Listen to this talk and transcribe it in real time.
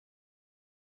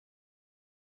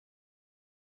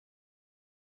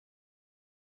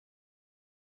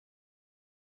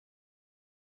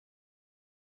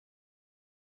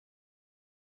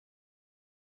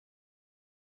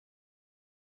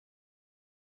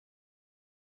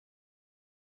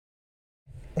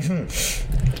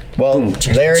Well,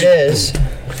 there it is.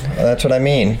 Well, that's what I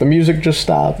mean. The music just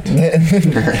stopped.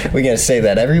 We gonna say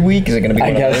that every week? Is it gonna be?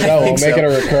 I guess so. We'll make it a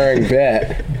recurring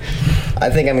bit. I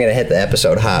think I'm gonna hit the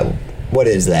episode hot. What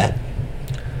is that?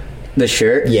 The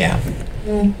shirt? Yeah.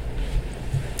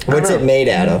 What's it made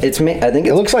out of? It's made. I think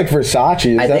It looks like Versace.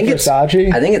 Is that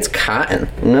Versace? I think it's cotton.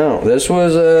 No, this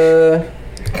was a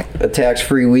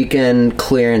tax-free weekend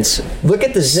clearance. Look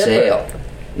at the zipper. Sale.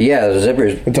 Yeah, the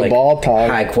zipper's It's a ball tongue.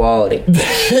 high quality.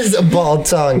 It's a ball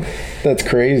tongue. That's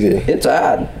crazy. It's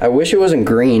odd. I wish it wasn't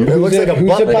green. It looks like a who's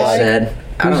butt it by? plug. Said.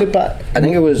 Who's it by? I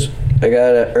think it was. I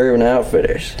got it at Urban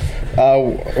Outfitters.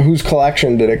 Whose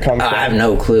collection did it come from? I have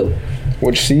no clue.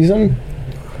 Which season?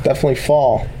 Definitely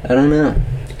fall. I don't know.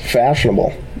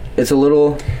 Fashionable. It's a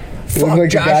little. It looks like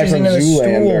Josh the guy is from into the stool.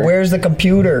 Zoolander. Where's the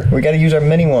computer? We gotta use our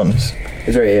mini ones.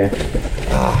 It's right here.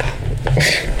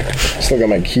 Still got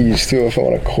my keys too if I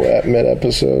want to quit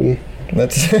mid-episode.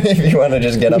 That's if you want to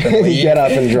just get up and leave. Get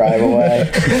up and drive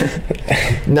away.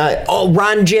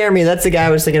 Ron Jeremy. That's the guy I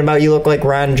was thinking about. You look like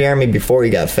Ron Jeremy before he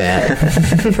got fat.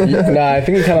 Nah, I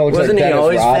think he kind of looks Wasn't like he Dennis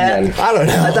always Rodman. fat? I don't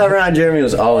know. I thought Ron Jeremy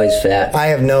was always fat. I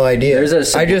have no idea.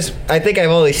 I think I've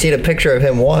only seen a picture of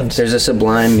him once. There's a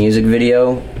Sublime music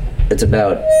video. It's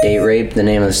about date rape. The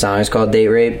name of the song is called Date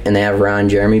Rape, and they have Ron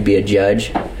Jeremy be a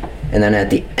judge. And then at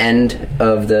the end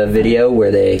of the video,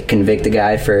 where they convict the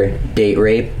guy for date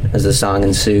rape, as the song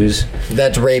ensues,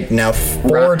 That's rape now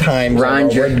four times.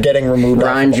 We're getting removed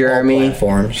Ron off of Jeremy, all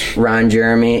platforms. Ron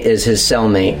Jeremy is his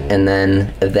cellmate, and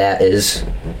then that is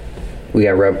we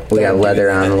got leather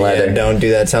on leather. Yeah, don't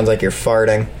do that. Sounds like you're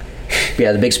farting.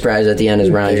 Yeah, the big surprise at the end is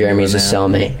Ron Jeremy's his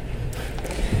cellmate.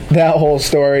 That whole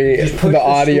story, the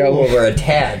audio over a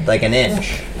tad, like an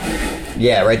inch.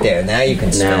 Yeah, right there. Now you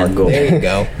can smell it. Go. There you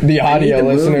go. The audio the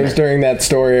listeners movement. during that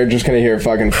story are just going to hear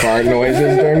fucking fart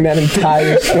noises during that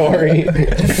entire story.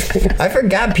 I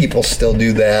forgot people still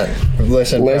do that.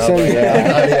 Listen, probably.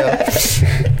 Yeah.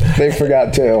 They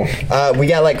forgot too. We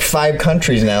got like 5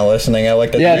 countries now listening. I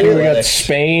looked at Yeah, I the think we got analytics.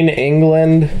 Spain,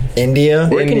 England, India.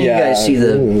 Where can you guys see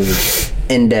the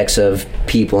index of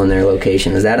people in their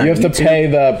location? Is that on You have to YouTube? pay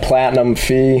the platinum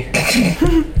fee.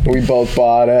 We both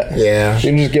bought it. Yeah. You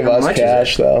can just give How us much is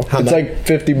cash it? though. How It's much? like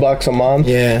 $50 a month.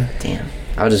 Yeah. Damn.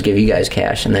 I'll just give you guys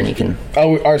cash, and then you can.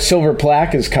 Oh, our silver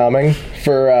plaque is coming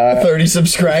for 30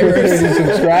 subscribers. 30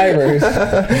 subscribers.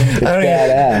 It's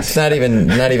badass. It's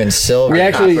not even silver. We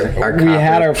actually Our we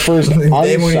had our first They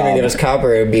wouldn't even give us unsub.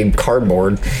 copper. It would be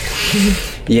cardboard.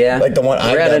 Yeah. Like the one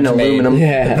We're at an iDubbbz made. aluminum.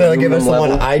 Yeah. They'll give us the one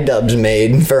level. iDubbbz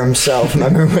made for himself.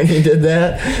 Remember when he did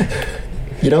that?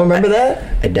 You don't remember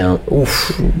that? I don't.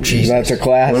 Oof. Jesus. That's a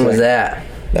classic. When was that?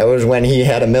 That was when he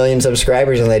had 1 million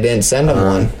subscribers and they didn't send him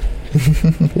one.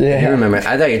 Yeah. I remember.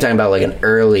 I thought you were talking about like an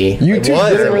early. YouTube It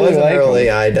didn't really was an like early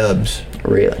him. iDubbbz.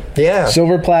 Really? Yeah.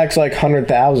 Silver plaque's like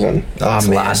 100,000. Oh, It's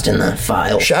man. lost in the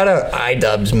file. Shout out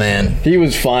iDubbbz, man. He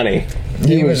was funny.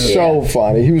 He was was- so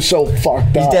funny. He was so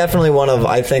fucked He's up. definitely one of,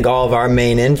 I think, all of our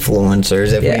main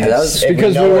influencers. If Yeah, we, that was- if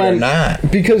because we know we it or went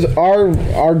not. because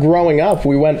our growing up,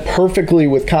 we went perfectly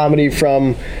with comedy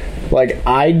from like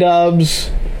iDubbbz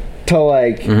to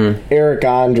like Eric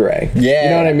Andre. Yeah. You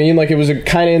know what I mean? Like it was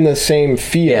kind of in the same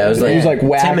field. Yeah, it was like- he was like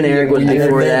wacky. Tim and Eric was weird.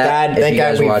 before Thank that. God, If thank you God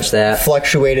guys we watched that.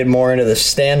 fluctuated more into the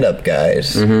stand-up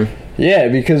guys. Yeah,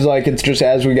 because like it's just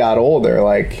as we got older,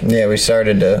 like Yeah, we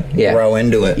started to Yeah. grow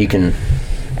into it. You can.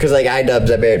 Because like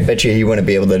iDubbbz, I bet you he wouldn't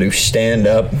be able to do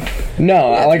stand-up. no,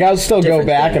 like I'll still go different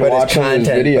back and But watch his some of his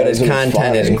content, videos. but his and it's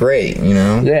content is funny. great, you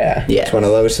know? Yeah, Yeah. It's one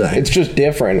of those things. It's just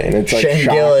different, and it's like Shane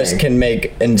shocking. Gillis can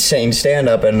make insane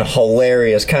stand-up and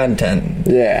hilarious content,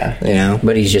 Yeah, you know?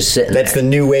 But he's just sitting That's there. the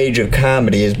new age of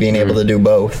comedy, is being able to do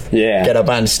both. Yeah. Get up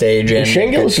on stage and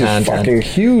Shane make Gillis good is content. fucking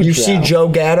huge. You see now. Joe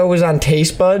Gatto was on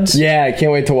Taste Buds? Yeah, I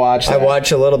can't wait to watch I that.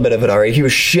 watched a little bit of it already. He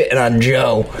was shitting on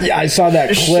Joe. Yeah, I saw that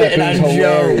clip. It was Shitting on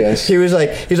hilarious. Joe. He was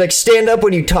like, stand up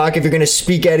when you talk if you're gonna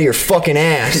speak out of your fucking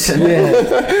ass.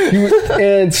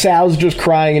 And Sal's just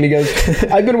crying, and he goes,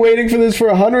 "I've been waiting for this for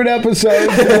 100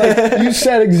 episodes. And, like, you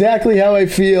said exactly how I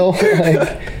feel."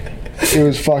 Like, it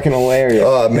was fucking hilarious.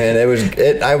 Oh man,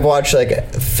 I watched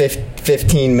like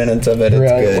 15 minutes of it. It's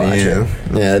Really? good. Watch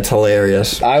Yeah, it's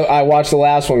hilarious. I watched the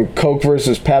last one, Coke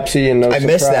versus Pepsi, and no I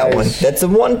missed that one. surprise. That's the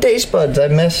one Taste Buds I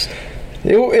missed.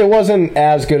 It wasn't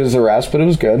as good as the rest, but it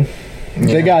was good.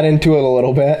 They got into it a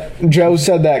little bit. Joe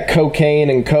said that cocaine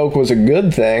and Coke was a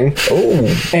good thing.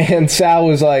 Oh, And Sal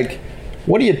was like,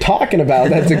 "What are you talking about?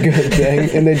 That's a good thing."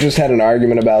 And they just had an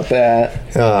argument about that.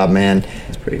 oh man,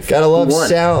 It's pretty gotta love Who won?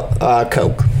 Sal.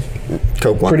 Coke.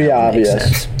 Coke won. Pretty that one. obvious.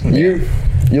 sense.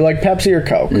 You like Pepsi or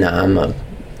Coke? No, I'm a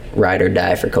ride or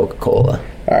die for Coca-Cola.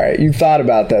 All right, you thought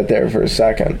about that there for a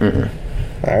second.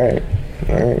 Mm-hmm. All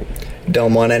right.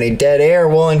 Don't want any dead air.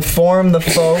 We'll inform the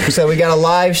folks that we got a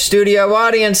live studio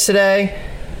audience today.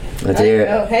 Let's hear it.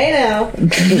 Oh, hey now.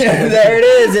 There it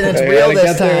is, and it's They real gotta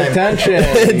this get their time. attention.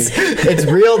 It's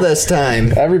real this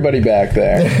time. Everybody back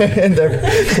there.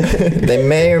 They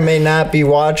may or may not be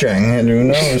watching, and who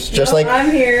knows? Just like I'm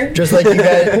here. Just like you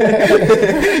guys.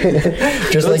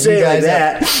 Just like you guys.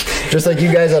 Just like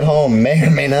you guys at home may or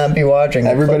may not be watching.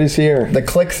 Everybody's here. The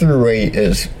click-through rate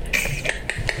is,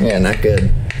 not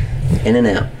good. In and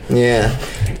out. Yeah.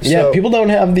 Yeah, So- people don't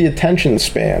have the attention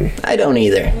span. I don't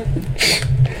either.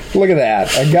 Look at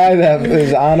that. A guy that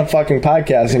is on a fucking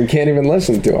podcast and can't even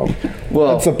listen to him.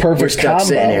 Well, That's a perfect we're stuck combo.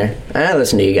 sitting here. I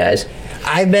listen to you guys.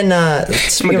 I've been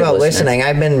speaking good about listener. listening.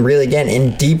 I've been really getting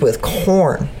in deep with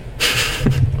Korn.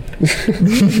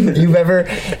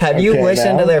 Have you Okay,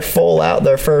 listened now. to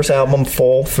their first album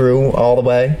full through all the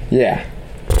way? Yeah.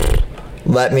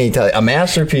 Let me tell you, a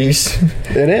masterpiece.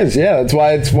 It is, yeah. That's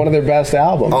why it's one of their best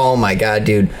albums. Oh my god,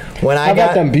 dude! When How I about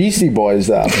got them Beastie Boys,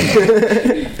 though?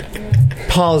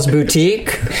 Paul's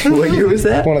Boutique, What year was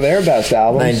that? One of their best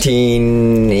albums.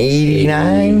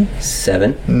 1989.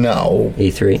 7, No,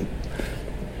 83.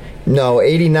 no,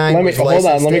 89. Let me- was hold on,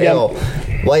 Licensed let me to get- Ill.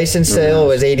 Licensed to Ill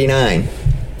was 89.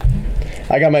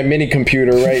 I got my mini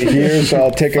computer right here, so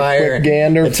I'll take a quick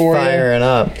gander it's for you. firing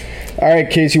up. All right,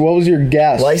 Casey, what was your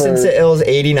guess? Licensed to Ill is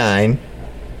 89.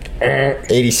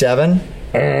 87.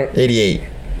 88.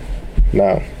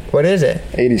 No, What is it?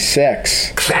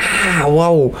 86. Ah,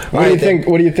 whoa. What do you think?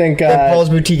 What do you think? Paul's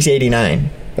Boutique's 89.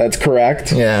 That's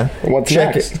correct. Yeah. What's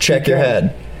check next? Check your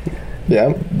head.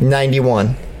 Yep.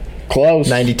 91. Close.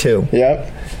 92. Yep.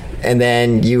 And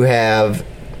then you have,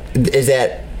 is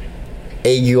that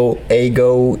Ego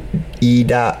E.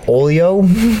 Olio?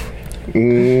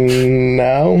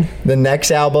 No. The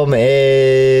next album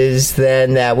is,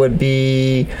 then that would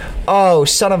be, oh,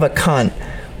 son of a cunt.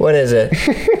 What is it?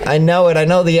 I know it. I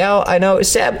know I know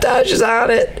Sabotage is on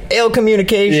it. Ill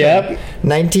Communication. Yep.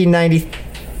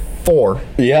 1994.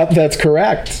 Yep, that's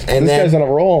correct. And this then- guy's on a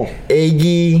roll.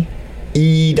 Iggy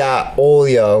E.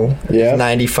 Olio. Yep.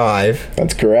 95.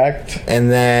 That's correct. And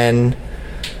then,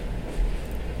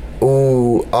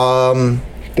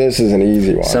 This is an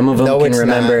easy one. Some of them No, can it's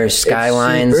remember not. It's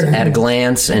Skylines super- at a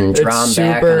glance and draw them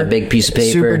back on a big piece of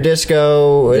paper. Super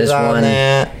Disco is This on one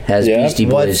that. has Yep. Beastie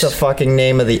Boys. What's the fucking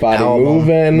name of the Body album?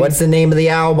 Movin'. What's the name of the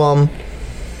album?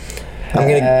 I'm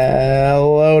gonna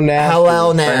Hello, Nasty. Hello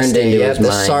Burned Nasty. into Yep, his the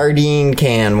mind. sardine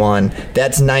can one.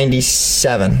 That's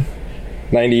 97.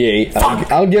 98.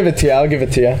 I'll give it to you. I'll give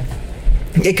it to you.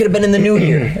 It could have been in the new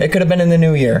year. It could have been in the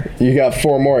new year. You got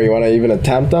 4 more. You want to even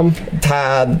attempt them?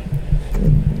 Todd.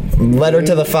 Letter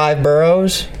to the Five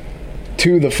Boroughs.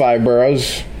 To the 5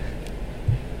 boroughs.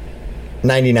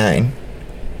 99.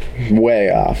 Way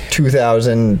off.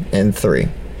 2003.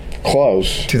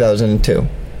 Close. 2002.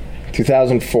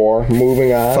 2004.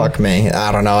 Moving on. Fuck me.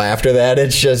 I don't know. After that,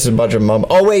 it's just a bunch of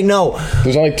Oh, wait, no.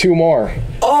 There's only 2 more.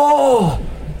 Oh!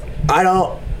 I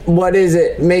don't. What is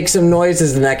it? Make Some Noise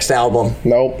is the next album.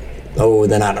 Nope. Oh,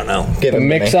 then I don't know. Give The it to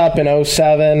Mix me. Up in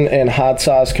 07 and Hot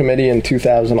Sauce Committee in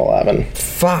 2011.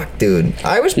 Fuck, dude.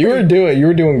 I was. You were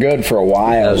doing good for a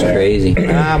while. That was there. crazy.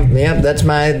 Yep. That's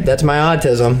my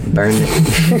autism. Burned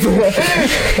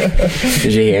it.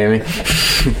 Did you hear me?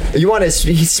 You want to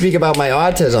speak about my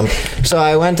autism? So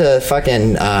I went to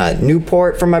fucking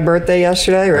Newport for my birthday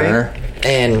yesterday, right? Uh-huh.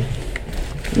 And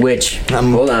Which?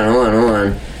 Hold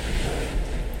on.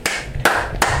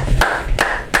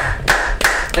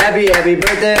 Happy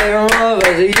birthday from all of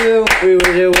us to you. We wish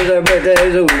it was our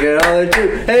birthday so we could all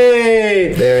do.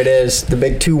 Hey! there it is, the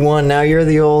big 2-1. Now you're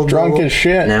the old Drunk as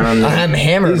shit. Now I'm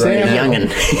hammered He's right now. youngin'.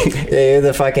 Yeah, you're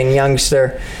the fucking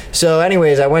youngster. So,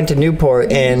 anyways, I went to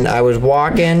Newport and I was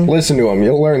walking. Listen to him.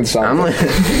 You'll learn something. I'm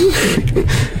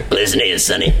listen to you,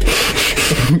 Sonny.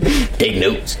 Take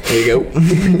notes. There you go.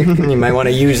 You might want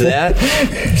to use that.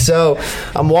 So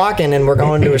I'm walking and we're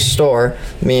going to a store,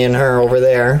 me and her over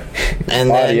there, and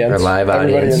then Audience. Our live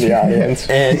Everybody audience. in the audience.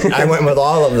 and I went with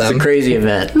all of It's them. a crazy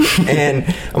event.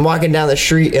 And I'm walking down the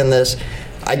street in this.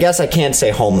 I guess I can't say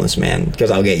homeless man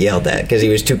because I'll get yelled at because he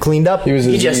was too cleaned up. He was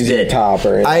a You just ZZ did.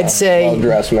 Topper. you know, I'd say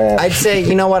well-dressed man. I'd say,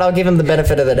 you know what, I'll give him the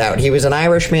benefit of the doubt. He was an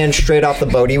Irishman straight off the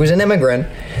boat. He was an immigrant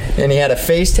and he had a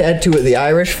face tattoo with the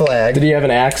Irish flag. Did he have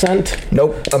an accent?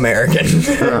 Nope,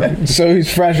 American. So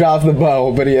he's fresh off the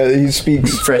boat, but he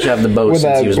speaks Fresh off the boat with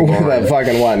since that he was with born. that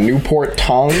fucking what Newport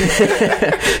tongue.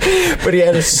 But he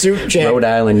had a suit jacket. Rhode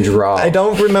Island draw. I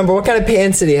don't remember what kind of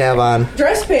pants did he have on.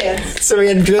 Dress pants. So he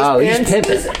had dress Oh, he's pants. pimping.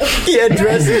 He had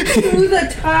dressed to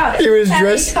the top. He was Had a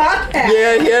dressed. top hat.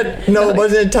 Yeah, he had. No, it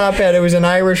wasn't a top hat. It was an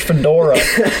Irish fedora,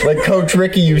 like Coach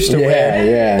Ricky used to wear.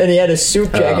 Yeah. And he had a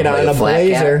suit jacket on like and a a flat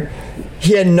blazer.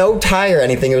 He had no tie or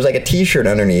anything. It was like a T-shirt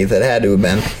underneath. It had to have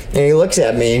been. And he looks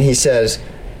at me and he says,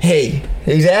 "Hey."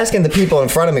 He's asking the people in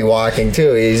front of me walking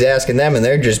too. He's asking them, and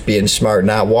they're just being smart,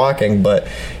 not walking. But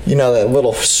you know that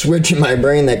little switch in my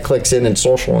brain that clicks in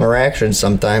social interactions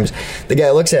sometimes. The guy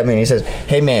looks at me and he says,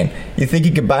 "Hey man, you think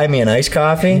you could buy me an iced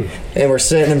coffee?" And we're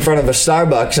sitting in front of a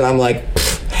Starbucks, and I'm like,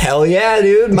 "Hell yeah,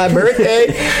 dude! My birthday.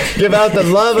 Give out the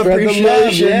love, Spread the love,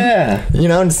 appreciation. yeah. You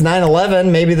know, it's 9/11.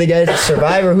 Maybe the guy's a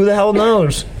survivor. Who the hell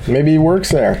knows?" Maybe he works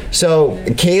there. So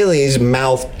Kaylee's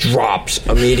mouth drops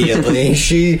immediately.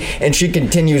 she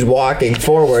continues walking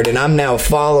forward, and I'm now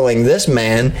following this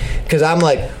man because I'm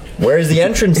like, "Where's the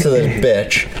entrance to this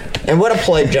bitch?" And what a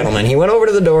polite gentleman. He went over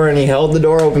to the door and he held the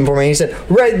door open for me. He said,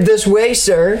 "Right this way,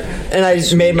 sir." And I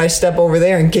just made my step over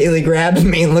there, and Kaylee grabs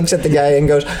me and looks at the guy and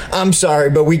goes, "I'm sorry,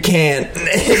 but we can't."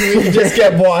 And we just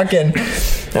kept walking.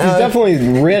 He's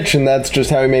definitely rich, and that's just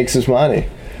how he makes his money.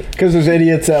 Because there's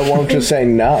idiots that won't just say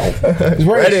no. He's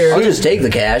wearing Right here. I'll just take the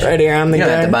cash. Right here, I'm the You don't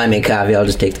guy. have to buy me a coffee. I'll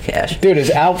just take the cash. Dude, his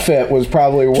outfit was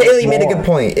probably worth Kaylee made a more. good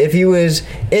point. If he was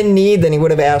in need, then he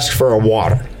would have asked for a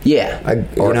water. Yeah.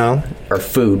 You know? Or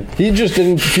food. He just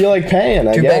didn't feel like paying,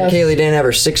 I Too guess. bad Kaylee didn't have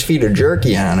her 6 feet of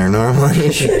jerky on her normally.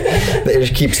 They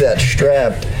just keeps that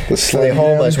strapped. The For the Slim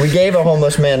homeless. Jim? We gave a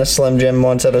homeless man a Slim Jim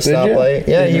once at a Did you? stoplight.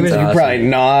 Yeah, he was. You awesome. probably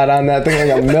gnawed on that thing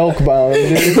like a milk bone,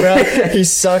 dude. He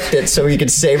sucked it so he could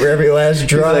savor every last He's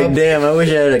drop. like, damn, I wish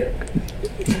I had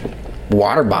a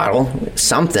water bottle.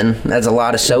 Something. That's a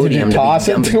lot of Did sodium you toss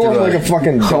to it be to dumping him through like a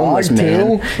fucking dog, homeless too?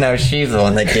 man. No, she's the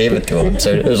one that gave it to him,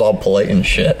 so it was all polite and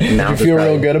shit. Now You feel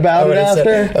real good about it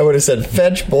after? I would have said,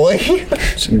 "Fetch, boy."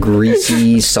 it's a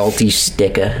greasy, salty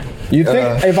sticker. You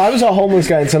think if I was a homeless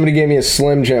guy and somebody gave me a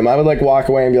Slim Jim, I would like walk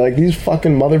away and be like, "These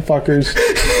fucking motherfuckers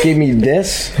gave me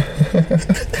this.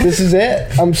 This is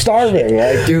it. I'm starving."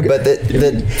 Like, Dude, but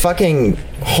the fucking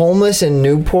homeless in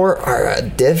Newport are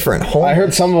different. I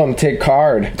heard some of them take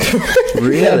card.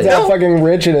 Really? That's how fucking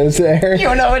rich it is there.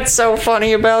 You know what's so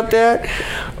funny about that?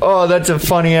 Oh, that's a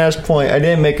funny ass point. I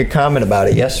didn't make a comment about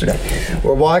it yesterday.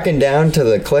 We're walking down to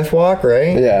the cliff walk,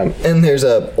 right? Yeah. And there's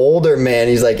a older man.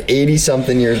 He's like 80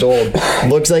 something years old.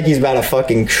 Looks like he's about to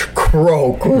fucking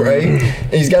croak, right?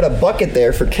 And he's got a bucket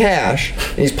there for cash.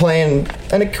 He's playing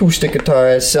an acoustic guitar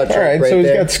as such. All right, right so he's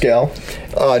there. got skill.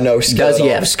 Oh, no skill. Does at he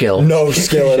all. have skill? No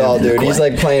skill at all, dude. He's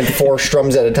like playing 4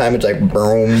 strums at a time. It's like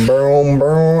boom, boom,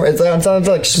 boom. It sounds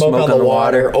like smoke on the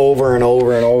water over and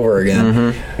over and over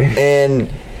again. And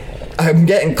I'm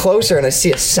getting closer and I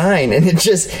see a sign, and it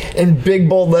just, in big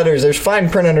bold letters, there's fine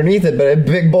print underneath it, but in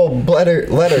big bold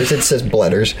letters, it says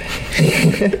Bledders.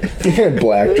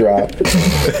 Black drop.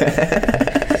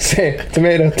 Say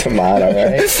tomato,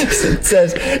 right? It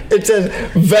says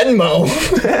Venmo.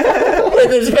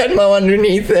 There's Venmo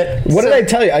underneath it. What did I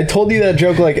tell you? I told you that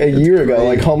joke like a year ago.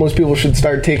 Like homeless people should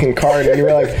start taking card, and you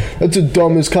were like, "That's the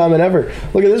dumbest comment ever."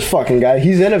 Look at this fucking guy.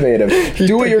 He's innovative.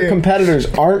 Do what your competitors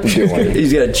aren't doing.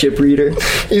 He's got a chip reader.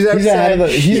 He's got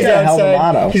a hell of a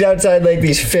motto. He's outside like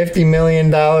these $50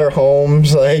 million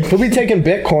homes. Like, He'll be taking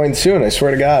Bitcoin soon. I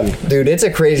swear to God. dude, it's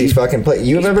a crazy fucking place.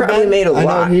 You've ever probably been? made a I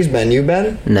lot. know he's been. You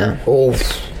been? No. Oh,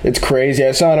 It's crazy.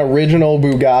 I saw an original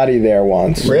Bugatti there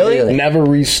once. Really? Never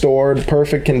restored,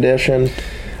 perfect condition.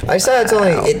 I saw it's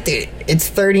only it's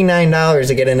 $39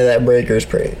 to get into that Breakers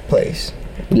place.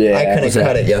 Yeah, I couldn't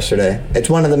cut it yesterday. It's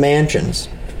one of the mansions.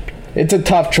 it's a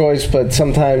tough choice, but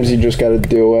sometimes you just got to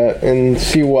do it and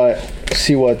see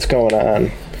what's going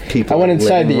on. People I went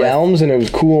inside living the with- Elms and it was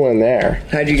cool in there.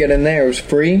 How'd you get in there? It was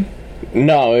free.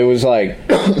 No, it was like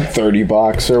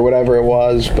 $30 or whatever it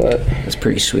was, but That's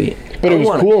pretty sweet. it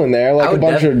was cool in there. Like I a would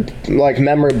bunch of like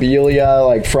memorabilia,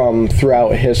 like from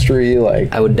throughout history.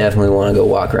 Like I would definitely want to go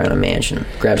walk around a mansion.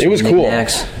 Grab some It was cool.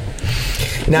 knickknacks.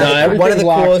 Now, No, everything's one of the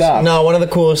locked coolest. up. No, one of the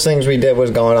coolest things we did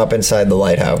was going up inside the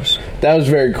lighthouse. that was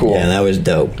very cool. Yeah, that was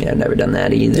dope. Yeah, I've never done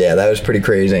that either. Yeah, that was pretty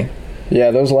crazy.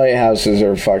 Yeah, those lighthouses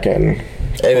are fucking.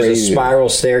 It was a Crazy. spiral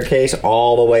staircase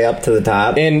all the way up to the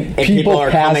top, And people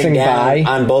are passing coming down by.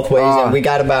 on both ways. And we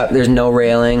got about. There's no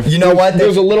railing. You know what?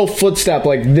 There's a little footstep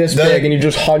like this The- big, and you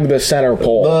just hug the center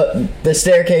pole. The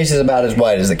staircase is about as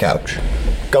wide as the couch,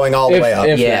 going all the If- way up.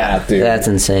 if- Yeah, that, dude. that's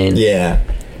insane. Yeah,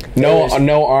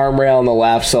 no arm rail on the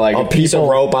left, so like a piece of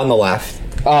rope on the left.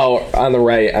 Oh, on the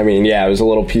right. I mean, yeah, it was a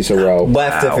little piece of rope.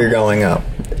 Left if Wow. you're going up.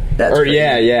 That's Or crazy.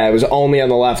 yeah, it was only on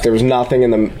the left. There was nothing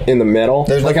in the middle.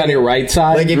 There's like nothing- on your right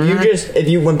side. Like if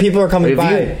you when people are coming But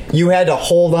by, if you had to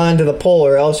hold on to the pole,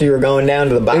 or else you were going down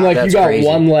to the bottom. and like you That's got crazy.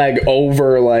 one leg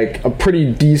over like a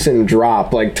pretty decent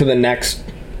drop, like to the next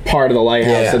part of the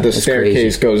lighthouse Yeah, that the that's staircase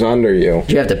crazy. goes under you.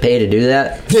 Did you have to pay to do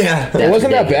that? yeah. It That's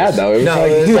wasn't that ridiculous. bad though. It was No,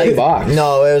 like it was $10.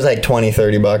 No, it was like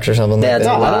 $20-$30 or something That's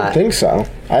like a that. No, I lot. don't think so.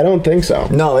 I don't think so.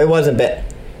 No, it wasn't bad.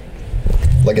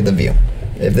 Look at the view.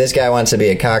 If this guy wants to be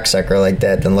a cocksucker like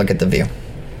that, then look at the view.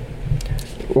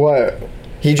 What?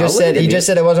 He just look at said the he view. just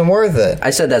said it wasn't worth it. I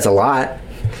said that's a lot.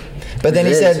 But then It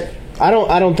he is. said, I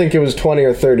don't think it was $20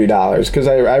 or $30 because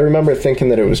I remember thinking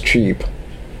that it was cheap.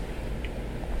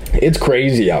 It's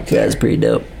crazy up there. That's pretty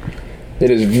dope. It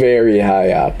is very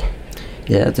high up.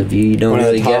 Yeah, it's a view you don't one of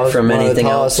really the get tallest, from one of the anything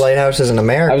tallest else. lighthouses in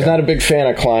America. I was not a big fan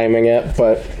of climbing it,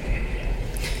 but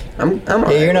I'm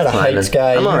alright you're not with a heights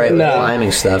guy. I'm alright with No.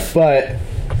 climbing stuff.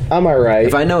 I'm alright.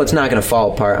 If I know it's not going to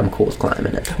fall apart, I'm cool with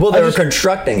climbing it. Well, they I were just-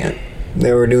 constructing it.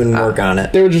 They were doing work on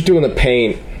it. They were just doing the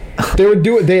paint.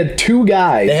 They had two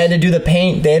guys. They had to do the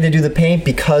paint. They had to do the paint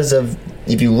because of,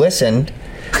 if you listened,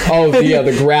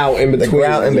 the grout in the between.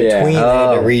 grout in between Yeah. they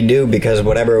had to redo because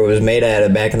whatever it was made out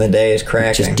of back in the day is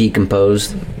cracking. Just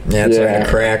decomposed. Yeah, it's Yeah. like a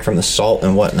crack from the salt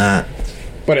and whatnot.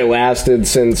 But it lasted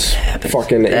since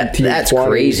fucking 1820s. That's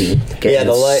crazy. Getting Yeah,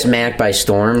 the light- smacked by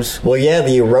storms. Well, yeah,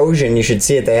 the erosion, you should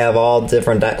see it. They have all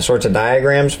different sorts of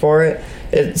diagrams for it.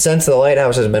 Since the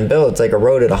lighthouse has been built, it's like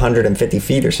eroded 150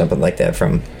 feet or something like that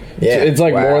from, yeah. It's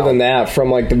like Wow. more than that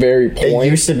from like the very It point.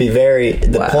 used to be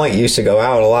the Wow. point used to go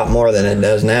out a lot more than it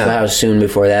does now. That was soon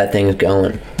before that thing's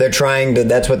going. They're trying to,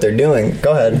 that's what they're doing.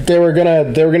 Go ahead. They were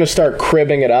gonna start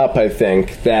cribbing it up. I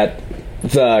think that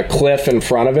the cliff in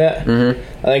front of it. Mm-hmm.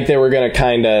 I think they were gonna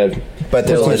kind of. But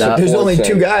there's Build only, it up. there's only Force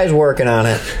two it. guys working on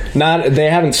it. They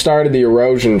haven't started the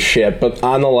erosion shit, but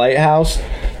on the lighthouse,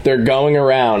 they're going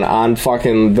around on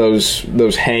fucking those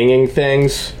hanging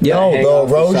things. that No, hang the off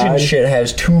erosion side. shit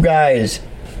has two guys.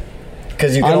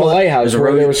 Because you can On the only- lighthouse There's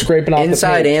where they erosion were scraping off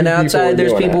inside the paint, and two people outside. were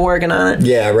There's doing people it. working on it.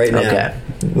 Yeah, right now. Okay.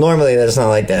 Normally that's not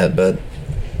like that, but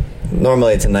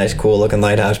normally it's a nice, cool looking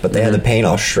lighthouse. But they had the paint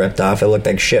all stripped off. It looked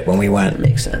like shit when we went.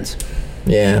 Makes sense.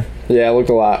 Yeah, Yeah, it looked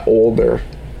a lot older.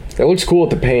 It looks cool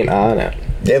with the paint on it.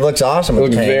 it looks awesome. It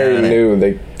with looks paint very on it. new.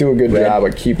 They do a good Red. job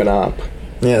of keeping up.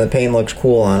 Yeah, the paint looks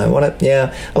cool on it.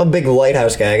 Yeah, I'm a big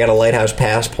lighthouse guy. I got a lighthouse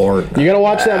passport. You gotta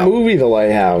watch that movie, The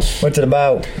Lighthouse. What's it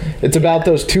about? It's about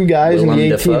those two guys in Willem the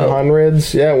Dafoe.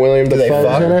 1800s. Yeah, William Do they Dafoe's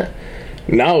fuck? in it.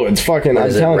 No, it's fucking. What I'm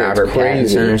is it, telling you, Robert it's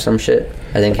crazy. Pattinson or some shit?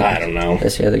 I think. I don't know.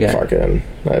 That's the other guy. Fucking,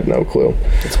 I have no clue.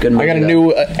 It's a good. I got a movie,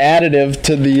 new additive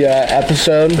to the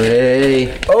episode. though.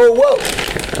 Hey, Oh,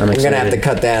 whoa! I'm We're excited. gonna have to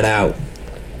cut that out.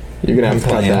 You're gonna have to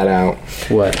cut playing. that out.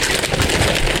 What?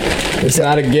 It's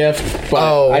not a gift. But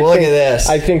Oh, I look think, at this.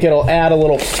 I think it'll add a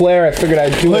little flair. I figured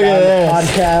I'd do Look it on at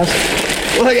the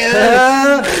podcast. Look at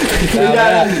this!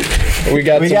 Now we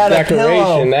got we some got a decoration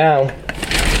pillow. now.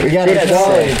 We got Good it.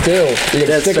 quality too. You can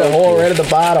That's stick so a hole cool. right at the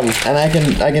bottom. And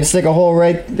I can stick a hole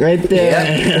right there.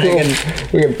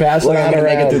 We can pass Look, it I'm on gonna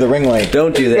make it around. through the ring light.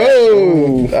 Don't do that.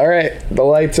 Oh, all right. The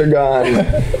lights are gone.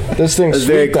 This thing's That's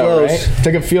very sweet though, close. right?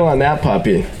 Take a feel on that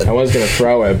puppy. I was gonna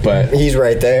throw it, but He's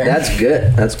right there. That's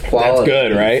good. That's quality. that's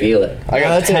good, You right? Feel it. I got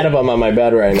that's 10 it. of them on my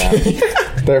bed right now.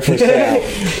 They're for sale.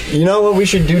 You know what we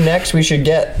should do next? We should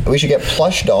get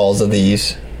plush dolls of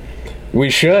these. We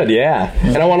should, yeah.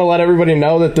 And I want to let everybody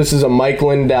know that this is a Mike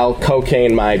Lindell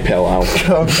cocaine my pillow.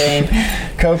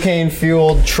 Cocaine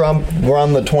fueled Trump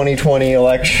won the 2020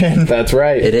 election. That's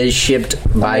right. It is shipped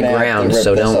by gonna have to ground, rip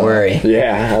so this don't off. worry.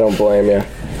 Yeah, I don't blame you.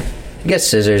 Get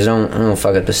scissors. Don't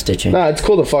fuck up the stitching. No, it's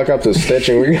cool to fuck up the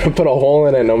stitching. We're gonna put a hole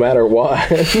in it no matter what.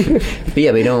 But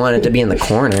yeah, we don't want it to be in the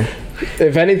corner.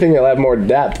 If anything, you'll have more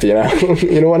depth, you know?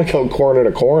 You don't want to go corner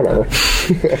to corner.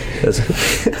 That's,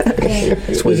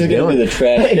 that's what he's doing.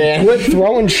 trash Hey, quit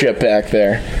throwing shit back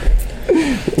there.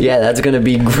 Yeah, that's gonna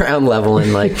be ground level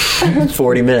in like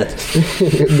 40 minutes.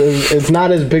 It's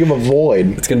not as big of a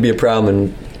void. It's gonna be a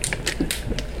problem.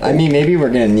 I mean, maybe we're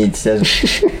gonna need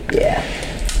scissors. Yeah.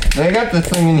 They got the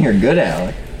thing in here good,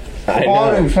 Alec. I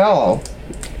Quality know. fellow.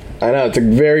 I know. It's a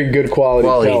very good quality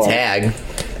pillow. tag,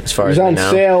 as far It as was we on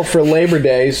know. sale for Labor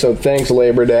Day, so thanks,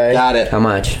 Labor Day. Got it. How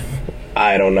much?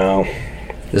 I don't know.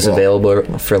 Is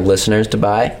available for listeners to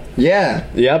buy? Yeah.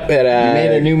 Yep. You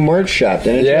made a new merch shop,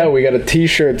 didn't you? Yeah, we got a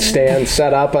T-shirt stand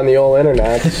set up on the old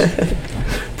internet.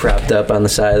 Propped up on the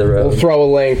side of the We'll road. throw a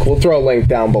link. We'll throw a link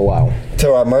down below.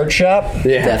 To our merch shop.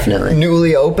 Yeah, Definitely.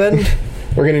 Newly opened.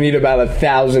 We're gonna need about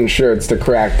 1,000 shirts to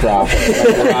crack profit.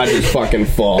 My garage is fucking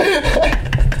full.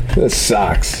 This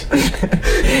sucks.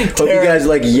 Hope you guys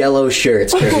like yellow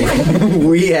shirts.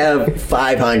 We have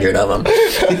 500 of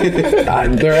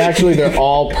them. They're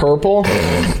all purple,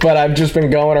 but I've just been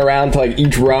going around to like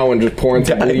each row and just pouring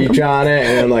some bleach on it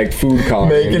and like food coloring.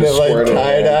 Making it like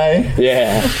tie-dye.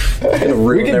 Yeah.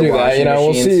 We can do that, you know.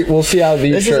 We'll see how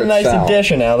these This shirts is a nice sell.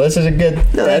 addition, Al. This is a good...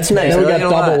 No, that's nice. Then we I got like it a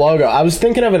double lot. logo. I was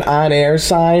thinking of an on-air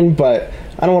sign, but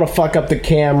I don't want to fuck up the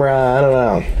camera. I don't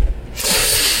know.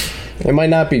 It might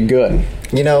not be good.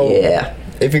 You know, Yeah.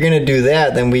 if you're going to do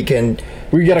that, then we can...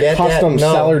 We get a Get that? custom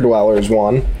No. Cellar Dwellers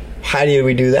one. How do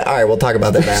we do that? All right, we'll talk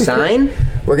about that now. Sign?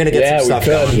 We're going to get Yeah, some we stuff could.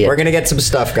 going. Yeah. We're going to get some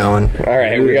stuff going. All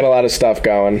right, we got a lot of stuff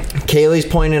going. Kaylee's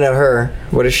pointing at her.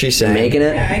 What is she saying? Making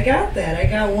it? Yeah, I got that. I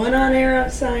got one on air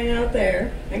sign out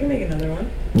there. I can make another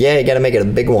one. Yeah, you got to make it a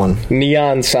big one.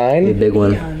 Neon A sign. big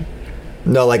one. Neon.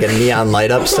 No, like a neon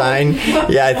light up sign.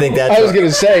 Yeah, I think that's... I was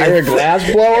gonna say, you're a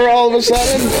glass blower all of a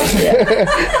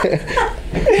sudden.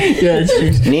 Yeah,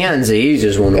 Neon's the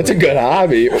easiest one. That's a good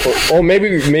hobby. Oh,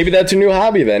 maybe that's a new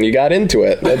hobby. Then you got into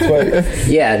it. That's what.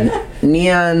 Yeah,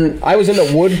 neon. I was into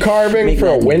wood carving Make for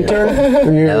a that winter. You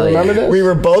Hell remember yeah. this? we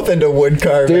were both into wood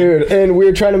carving. Dude, and we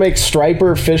were trying to make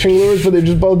striper fishing lures, but they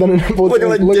just both ended up Looking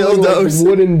like dildos.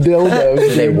 wooden dildos.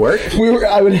 Did they work?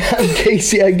 I would have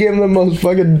Casey. I'd give him the most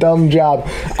fucking dumb job.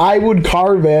 I would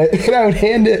carve it, and I would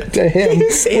hand it to him with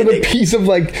a Sanding. piece of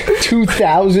like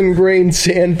 2,000 grain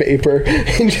sandpaper,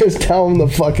 and just tell him to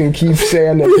fucking keep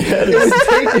sanding. It would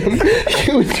take him.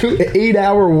 He would do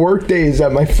 8-hour work days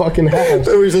at my fucking house.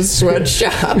 It was a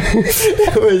sweatshop.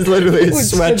 It was literally a Would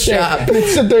sit there- sweatshop. would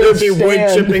sit there There'd and be wood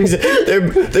stand. chippings.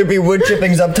 There'd be wood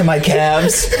chippings up to my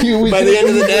calves. You would- By the end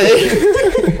of the day,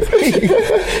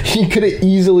 He could have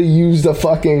easily used a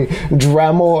fucking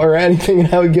Dremel or anything,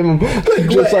 and I would give him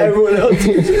just like. everyone else.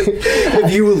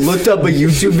 If you looked up a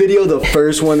YouTube video, the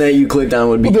first one that you clicked on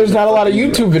would be. Well, there's not a lot of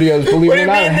YouTube videos, believe What it do or you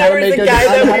not, mean? how to There was make the a, guy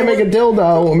that how to we make a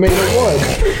dildo made of wood.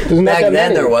 There's not Back that then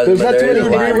many. there was, There's but not too there is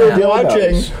many a lot video now.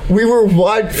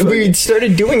 dildos. we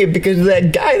started doing it because of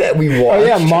that guy that we watched. Oh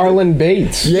yeah, Marlon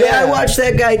Bates. Yeah, I watched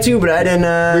that guy too, but I didn't.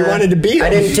 We wanted to beat I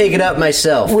him. didn't take it up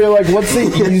myself. We were like, what's the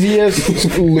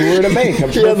easiest lure to make? A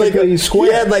He had like perfectly a,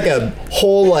 square. he had like a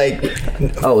whole like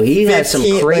Oh, he had some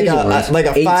 15 crazy like ones.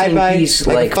 a 5 by 18-piece,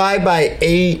 like a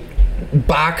 5x8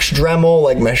 box Dremel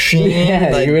like machine. Yeah,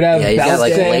 like, you would have Yeah, he's got belts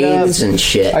like stand blades up. and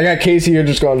shit. I got Casey here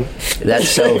just going. That's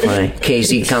so funny.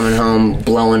 Casey coming home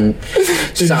blowing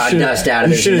sawdust out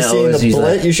of his seen nose. the He's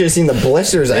like, you should have seen the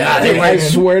blisters. I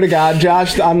swear to God,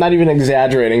 Josh, I'm not even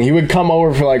exaggerating. He would come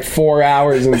over for like 4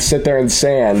 hours and sit there and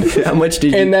sand. how much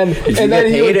did you? And then, did you and then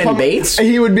get he would paid in come, baits?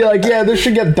 He would be like, "Yeah, this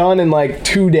should get done in like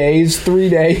 2 days, 3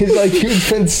 days." Like he would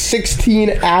spend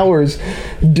 16 hours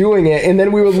doing it, and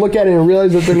then we would look at it and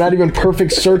realize that they're not even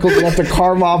perfect circles. You have to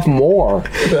carve off more.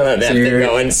 Then I'd have to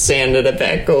go and sanded it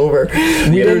back over.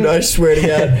 Dude, I swear to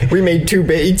God, we made 2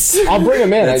 baits. I'll bring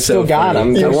them in. I That's still so got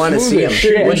funny. them. I wanna see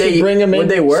 'em. Would they- bring them in. would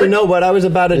they work? So no, what I was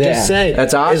about to Yeah. just say.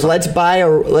 That's awesome. Is let's buy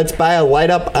a light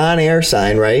up on air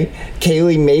sign, right?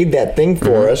 Kaylee made that thing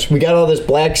for us. We got all this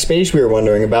black space we were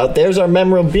wondering about. There's our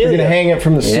memorabilia. We're gonna hang it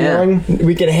from the Yeah. ceiling.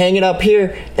 We can hang it up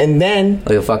here, and then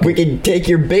Like a fucking- we can take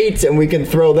your baits and we can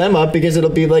throw them up because it'll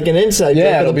be like an inside Yeah,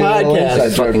 joke it'll of be the a little podcast. inside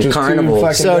joke. Fucking Just two carnival.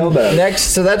 fucking So dildos.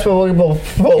 so that's what we'll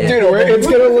Dude, it's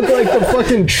gonna look like the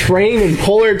fucking train in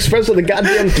Polar Express with the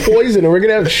goddamn toys in it. We're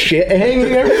gonna have shit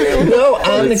hanging everywhere. no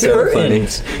on the That's so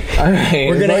curtains. All right.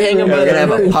 We're gonna hang them We're on gonna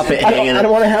have a the puppet I hanging.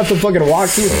 don't want to have to fucking walk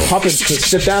through puppets to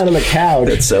sit down on the couch.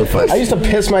 That's so funny. I used to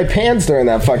piss my pants during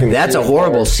that fucking. That's a Polar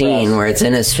horrible Express. scene where it's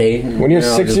in his face. When you're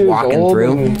 6 just years walking old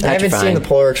through. and- I haven't seen Petrifying. the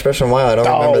Polar Express in a while. I don't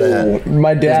remember that.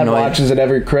 My dad no watches it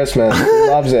every Christmas. He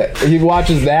loves it. He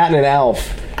watches that and an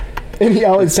Elf. And he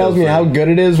always tells me how good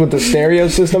it is with the stereo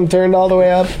system turned all the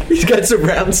way up. He's got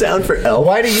surround sound for Elf.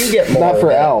 Why do you get more? Not of for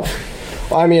that? Elf.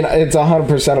 I mean, it's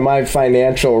 100% of my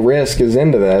financial risk is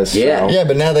into this. Yeah. So. Yeah,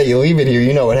 but now that you leave it here,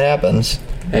 you know what happens.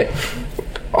 Hey,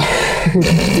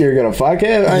 You're gonna fuck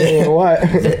it? I mean, what?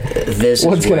 this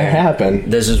What's is gonna where- happen?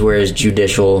 This is where his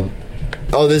judicial.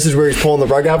 Oh, this is where he's pulling the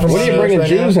rug out from. What are you under us bringing right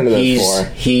Jews now? into this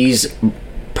for? He's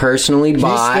personally He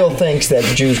bought. still thinks that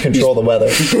Jews control the weather.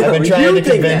 I've been trying You to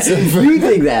think convince that. him. You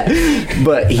think that,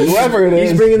 but Whoever it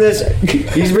he's is. bringing this.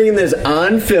 He's bringing this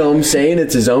on film, saying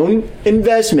it's his own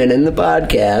investment in the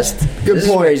podcast. Good this is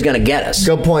point. where he's going to get us.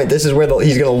 Good point. This is where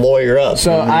he's going to lawyer up.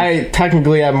 So I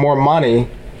technically have more money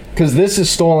because this is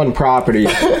stolen property.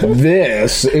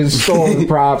 This is stolen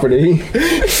property.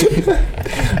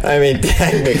 I mean,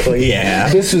 technically, yeah.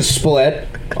 This is split.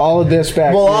 All of this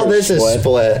back. Well, here all this is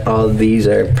split. All of these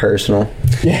are personal.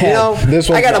 Yeah, You know, this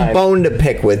I one's got mine. a bone to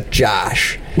pick with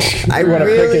Josh. I You want to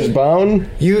pick his really, bone?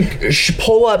 you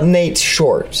pull up Nate's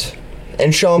shorts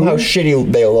and show him how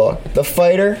shitty they look. The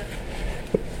fighter.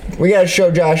 We gotta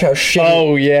show Josh how shitty.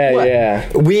 Oh yeah, What?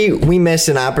 yeah. We missed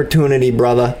an opportunity,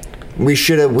 brother. We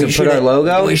should have. We To should put our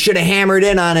logo? We should have hammered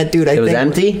in on it, dude. It was think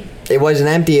empty? It wasn't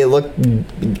empty. It looked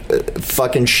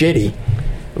fucking shitty.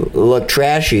 It looked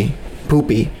trashy,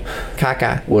 poopy,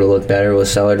 caca. Would have looked better with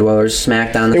Cellar Dwellers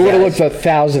smacked on the It would have thighs. looked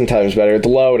 1,000 times better. It's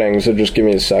loading, so just give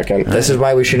me a second. This is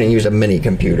why we shouldn't use a mini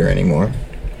computer anymore.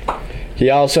 He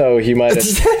might have.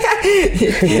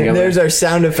 There's our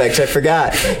sound effects. I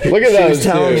forgot. Look at She was those,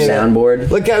 telling dude. me that. Soundboard.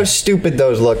 Look how stupid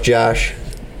those look, Josh.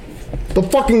 The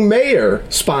fucking mayor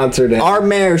sponsored it. Our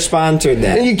mayor sponsored And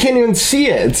that. you can't even see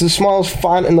it. It's the smallest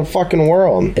font in the fucking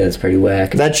world. Yeah, it's pretty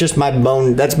whack. That's just my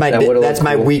bone. That's my. That would've That's looked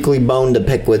my cool. weekly bone to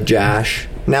pick with Josh.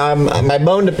 Now I'm my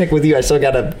bone to pick with you. I still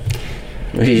gotta.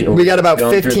 We got about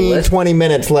Going through the 15, list? 20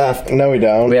 minutes left. No, we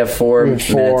don't. We have 4 We minutes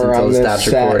have 4 until on it this stops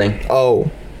set. recording.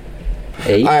 Oh.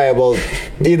 8? All right. Well,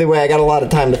 either way, I got a lot of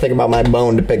time to think about my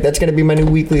bone to pick. That's gonna be my new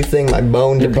weekly thing. My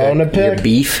bone to Your pick. bone to Your pick?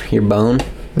 beef, your bone,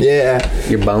 Yeah.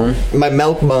 your bone. My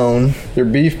milk bone. Your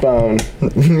beef bone.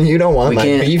 You don't want We my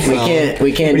can't- beef we bone. can't-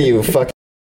 we can't- What are you fucking?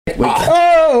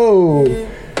 Oh!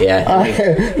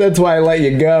 Yeah. That's why I let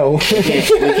you go. we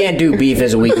can't do beef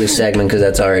as a weekly segment because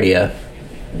that's already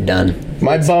done.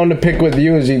 My bone to pick with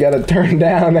you is you gotta turn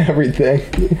down everything.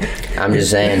 I'm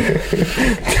just saying.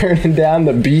 Turning down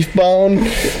the beef bone.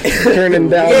 Turning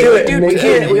down Dude, we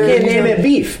can't name it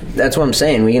beef. That's what I'm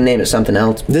saying. We can name it something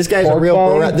else. This guy's Pork a real.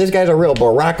 bone? This guy's a real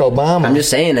Barack Obama. I'm just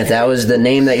saying if that was the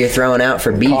name that you're throwing out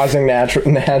for beef. causing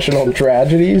national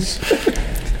tragedies.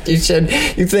 You said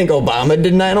you think Obama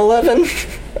did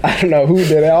 9/11? I don't know who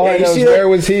did it. All I you know is see where that?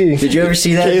 was he? Did you ever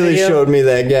see that Kaylee video? showed me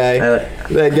that guy. Uh,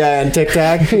 That guy on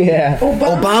TikTok. Yeah.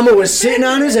 Obama was sitting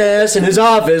on his ass in his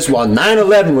office while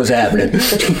 9/11 was happening.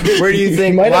 Where do you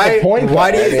think? might have Why? a point,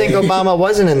 Why do though. you think Obama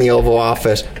wasn't in the Oval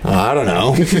Office? Oh, I don't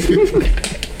know.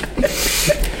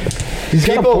 He's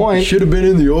got a point. Should have been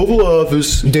in the Oval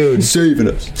Office, Dude. saving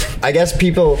us. I guess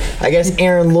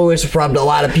Aaron Lewis rubbed a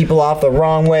lot of people off the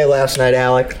wrong way last night,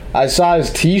 Alec. I saw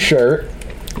his T-shirt,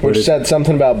 which said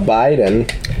something about Biden.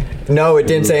 No, it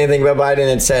didn't say anything about Biden.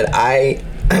 It said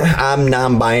I'm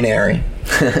non-binary.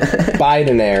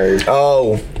 Bidenary.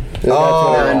 Oh. That's what it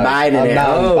was. Non-binary. I'm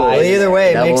non-binary. Well, either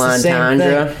way, it Double makes the same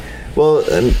entendre. thing. Well,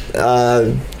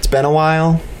 it's been a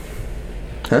while.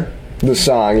 Huh? The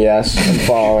song, yes, I'm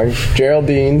following.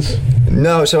 Geraldine's.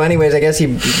 No, so anyways, I guess he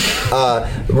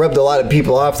rubbed a lot of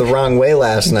people off the wrong way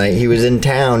last night. He was in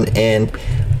town, and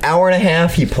hour and a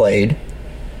half he played.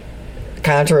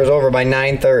 Concert was over by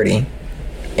 9:30,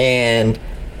 and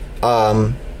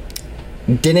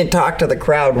didn't talk to the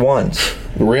crowd once.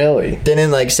 Really?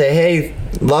 Didn't like say, "Hey,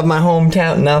 love my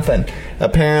hometown." Nothing.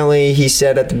 Apparently, he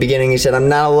said at the beginning, he said, "I'm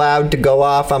not allowed to go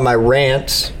off on my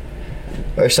rants."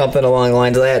 Or something along the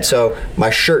lines of that. So my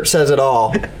shirt says it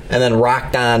all. And then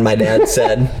rocked on, my dad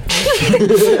said.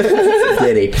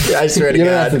 Did he? I swear to You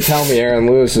don't God. have to tell me Aaron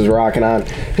Lewis is rocking on.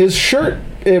 His shirt,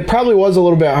 it probably was a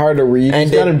little bit hard to read. He's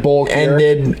got it bulkier.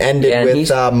 Ended Yeah, with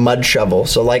he's- Mud Shovel.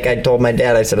 So like I told my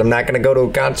dad, I said, I'm not going to go to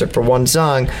a concert for one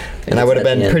song. And I would have at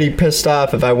the been end. pretty pissed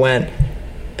off if I went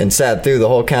and sat through the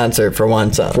whole concert for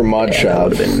one song. For Mud That Shop.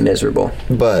 would have been miserable.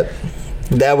 But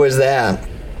that was that.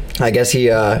 I guess he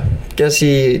I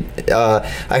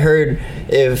heard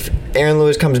if Aaron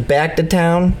Lewis comes back to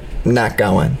town, not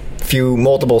going.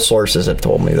 Multiple sources have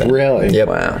told me that. Really? Yep.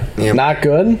 Wow. Yep. Not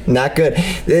good? Not good.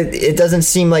 It doesn't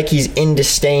seem like he's in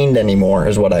disdain anymore,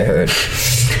 is what I heard.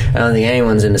 I don't think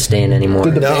anyone's in the stand anymore.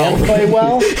 Did the No. band play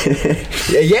well?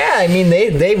 Yeah, I mean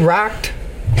they rocked.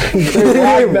 They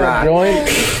rocked that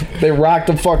joint. They rocked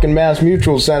the fucking Mass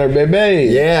Mutual Center,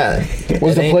 baby. Yeah.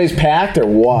 Was the place packed or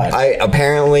what?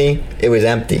 Apparently it was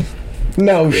empty.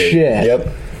 No shit. Yep.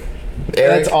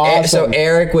 That's awesome. So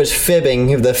Eric was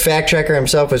fibbing. The fact checker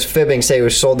himself was fibbing. Say it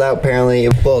was sold out. Apparently, a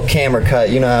little camera cut.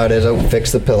 You know how it is. Oh,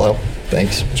 fix the pillow.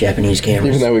 Thanks. Japanese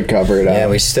cameras. Even though we cover it up. Yeah,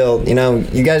 we still.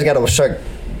 You guys got to start.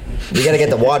 We got to get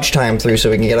the watch time through so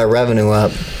we can get our revenue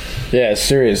up. Yeah,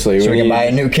 seriously. So we can buy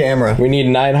a new camera. We need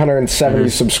 970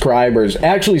 subscribers.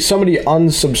 Actually, somebody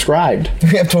unsubscribed.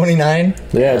 We have 29.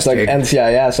 Yeah, it's like Bastard.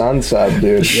 NCIS unsub,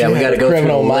 dude. Yeah, we got to go through the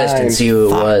Criminal list and minds. see who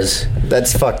it was.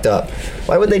 That's fucked up.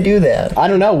 Why would they do that? I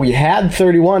don't know. We had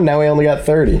 31. Now we only got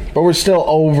 30. But we're still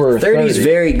over 30 is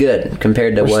very good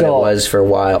compared to We're what still- it was for a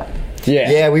while. Yeah.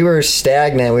 Yeah, we were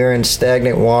stagnant. We were in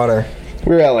stagnant water.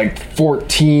 We were at like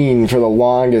 14 for the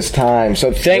longest time.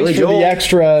 So thanks Billy for Joel. the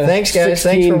extra. Thanks, guys.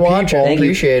 16 Thanks for watching. people. Thank you.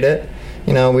 Appreciate it.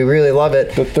 We really love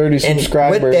it. The 30 And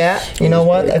subscribers. with that, you know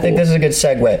what? very I think cool. this is a good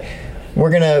segue. we're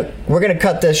gonna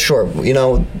cut this short. You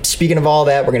know, speaking of all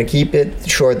that, we're gonna keep it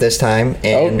short this time.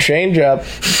 And change up.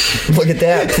 look at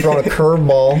that, throwing a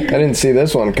curveball. I didn't see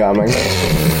this one coming.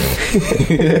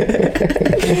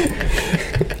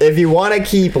 If you want to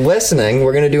keep listening,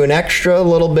 we're going to do an extra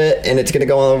little bit, and it's going to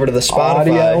go over to the Spotify.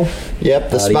 Audio. Yep,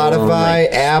 the Audio Spotify, only.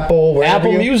 Apple,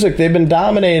 Apple Music, they've been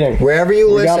dominating. wherever you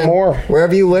We listen. got more.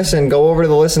 Wherever you listen, go over to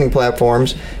the listening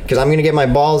platforms, because I'm going to get my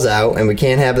balls out, and we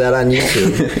can't have that on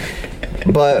YouTube.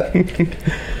 But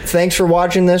thanks for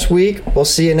watching this week. We'll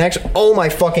see you next. Oh my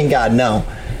fucking God, no.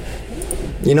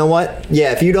 You know what?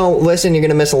 Yeah, if you don't listen, you're going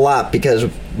to miss a lot, because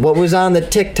what was on the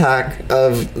TikTok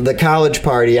of the college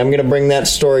party, I'm going to bring that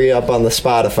story up on the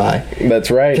Spotify. That's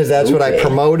right. Because that's what I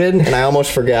promoted, and I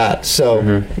almost forgot.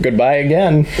 So, Goodbye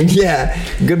again. yeah,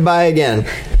 goodbye again.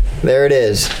 There it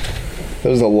is. That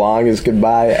was the longest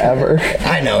goodbye ever.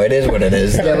 I know, it is what it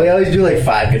is. Yeah, we always do like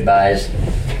 5 goodbyes.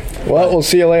 Well, we'll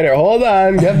see you later. Hold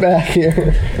on. Get back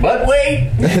here. But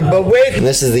wait! But wait,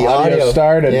 this is the Audio audio.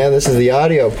 started. Yeah, this is the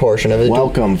audio portion of it.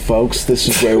 Welcome, folks. This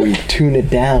is where we tune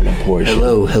it down a portion.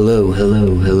 Hello.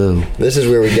 This is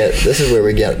where we get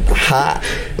hot.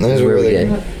 This is where we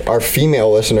the- our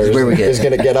female listeners where we get- is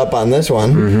going to get up on this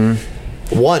one.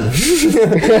 One.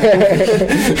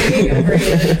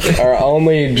 Our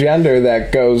only gender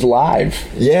that goes live.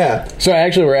 Yeah, So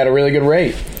actually, we're at a really good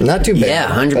rate. not too bad. Yeah,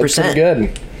 That's pretty 100%.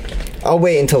 good. I'll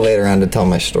wait until later on to tell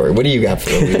my story. What do you got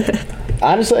for the week?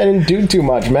 Honestly, I didn't do too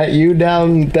much. Met you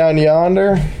down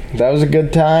yonder. That was a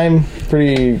good time.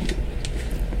 Pretty.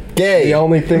 Gay. The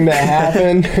only thing that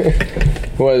happened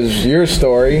was your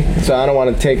story, so I don't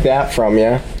want to take that from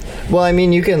you. Well, I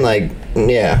mean, you can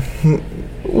yeah.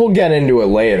 We'll get into it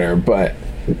later, but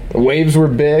the waves were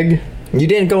big. You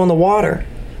didn't go in the water.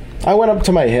 I went up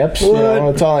to my hips. You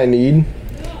know, that's all I need.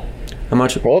 How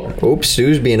much? Well, Oops,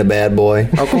 Sue's being a bad boy.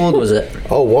 How cold was it?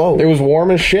 Oh, whoa. it was warm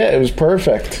as shit. It was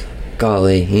perfect.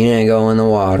 Golly, you didn't go in the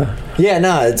water. Yeah,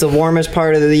 no, it's the warmest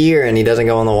part of the year, and he doesn't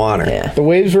go in the water. Yeah. The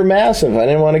waves were massive. I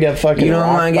didn't want to get fucking You don't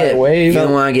rocked want to by get. a wave. You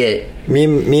don't want to get.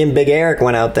 Me and Big Eric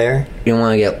went out there. You don't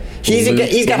want to get.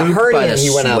 He's got a looped hurry by and the he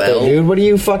went out there, swell. dude. What are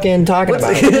you fucking talking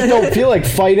about? I just don't feel like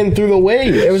fighting through the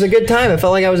waves. It was a good time. It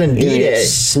felt like I was in You get D-Day.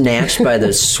 snatched by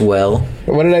the swell.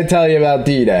 What did I tell you about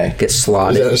D-Day? Get Is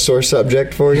slaughtered. that a sore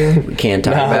subject for you? We can't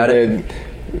talk Nah, about it. dude,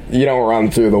 you don't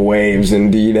run through the waves in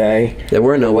D-Day. There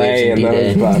were no waves in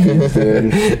Laying D-Day. those puppies,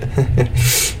 dude.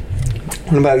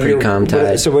 What about Pretty calm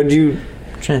tide. So what'd you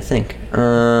I'm trying to think.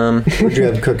 what'd you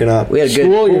have cooking up? We had a good.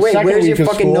 School, your Wait, second where's your week of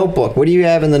fucking school? notebook? What do you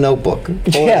have in the notebook? Pull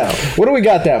it Yeah, out. what do we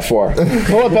got that for?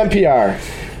 Pull up NPR.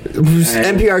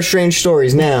 NPR Strange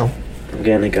Stories now. I'm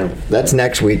gonna go. That's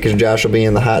next week because Josh will be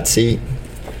in the hot seat.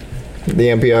 The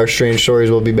NPR Strange Stories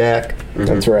will be back.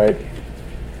 That's right.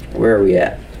 Where are we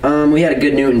at? We had a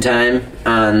good Newton time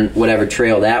on whatever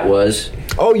trail that was.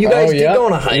 Oh, you guys did yep. go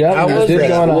on a hike. Yep, How we was did that?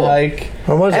 go on a Cool. hike.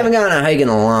 How was I haven't it? gone on a hike in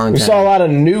a long We time. saw a lot of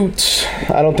newts.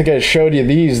 I don't think I showed you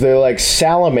these. They're like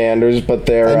salamanders, but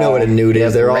they're I know what a newt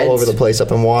is. They're all reds- over the place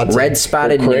up in Watson. red they're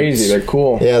spotted crazy. newts. They're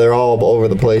cool. Yeah, they're all over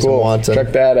the place in Cool. Watson.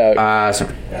 Check that out Awesome.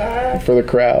 for the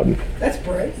crowd. That's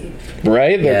bright.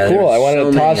 Right? They're Yeah, cool. there's I wanted so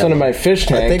to many toss of one in them. my fish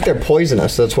I tank. think they're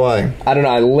poisonous. That's why. I don't know.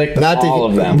 I licked Not to all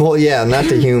of them. Well, yeah, not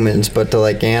to humans, but to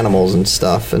like animals and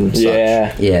stuff and such.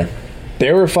 Yeah, Yeah.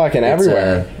 they were fucking It's,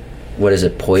 everywhere. what is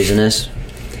it? Poisonous?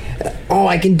 Oh,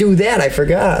 I can do that. I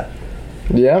forgot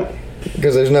Yep.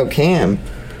 because there's no cam.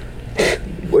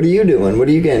 What are you doing? What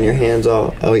are you getting your hands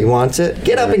all? Oh, he wants it.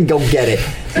 Get up and go get it.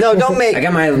 No, don't make. I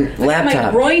got my My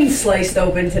laptop. groin sliced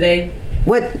open today.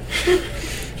 What?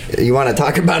 You want to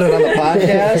talk about it on the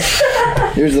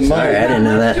podcast? Here's the Sorry, I mic. didn't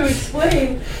know To that.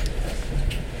 explain.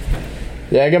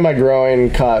 Yeah, I get my groin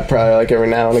caught probably like every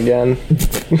now and again.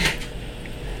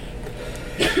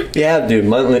 Yeah, dude.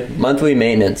 Monthly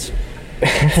maintenance.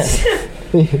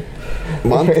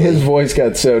 Monthly. His voice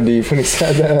got so deep when he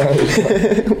said that. I was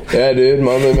like, yeah, dude,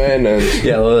 monthly maintenance.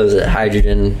 Yeah, what was it?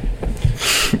 Hydrogen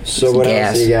So what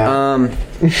gas. else you got?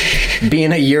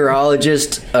 Being a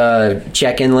urologist,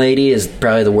 check-in lady is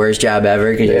probably the worst job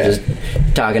ever because Yeah. you're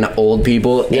just talking to old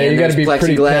people. Yeah, and you got to there's be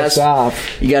pretty pissed plexiglass.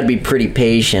 off. You got to be pretty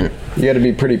patient. You got to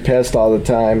be pretty pissed all the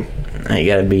time. You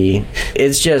got to be.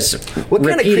 It's just What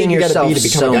kind of repeating creep you got to yourself be to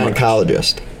become so a much.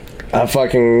 gynecologist? A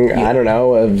fucking, I don't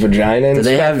know, a vagina Do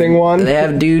they have? inspecting one? Do they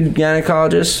have dude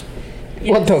gynecologists?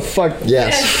 What the fuck?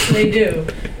 Yes. Yes, they do.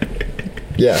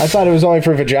 Yes. I thought it was only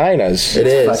for vaginas. It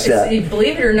is. Fucked up.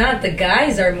 Believe it or not, the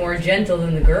guys are more gentle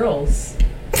than the girls.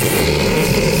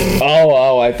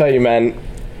 Oh, I thought you meant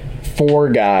 4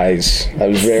 guys. I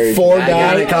was very 4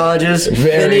 guys. Gynecologist.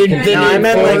 Very No, I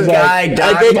meant like guy I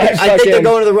doctor. think they're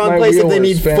going to the wrong my place if wheel they was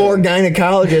need spinning. 4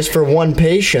 gynecologists for 1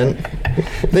 patient. I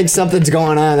think something's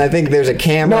going on. I think there's a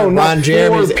camera. No, not Ron 4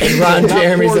 Jeremy's people, Ron not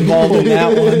Jeremy's 4 involved in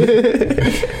that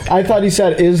one. I thought he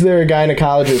said, "Is there a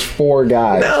gynecologist for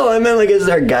guys?" No, I meant like is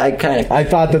there a guy kind of. I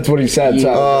thought that's what he said. So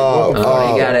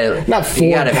Oh, you gotta. not 4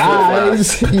 you gotta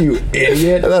guys, you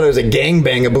idiot. I thought it was a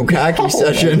gangbang, a bukkake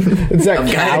session. It's that Of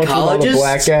couch with all the gynecologists?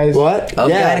 black guys. What?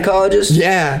 Of gynecologist?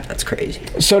 Yeah. That's crazy.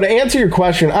 So to answer your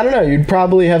question, I don't know. You'd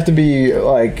probably have to be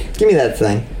like, Give me that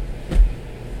thing.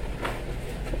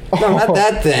 No, not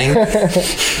that thing.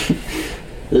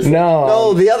 no.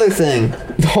 No, the other thing.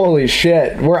 Holy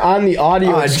shit. We're on the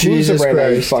audio Oh, exclusive Jesus right now,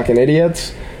 you Christ. fucking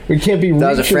idiots. We can't be That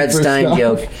was a reaching Fred for Stein stuff.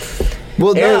 joke.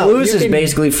 Well, Aaron no, Lewis you is can-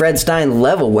 basically Fred Stein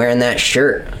level wearing that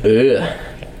shirt. Ugh.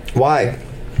 Why?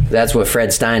 That's what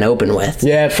Fred Stein opened with.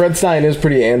 Yeah, Fred Stein is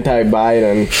pretty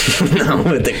anti-Biden.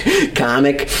 With the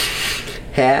comic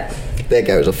hat. That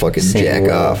guy was a fucking Same jack way.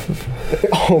 off.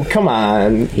 Oh, come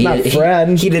on. Not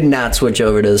Fred. He did not switch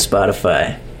over to the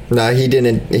Spotify. No, he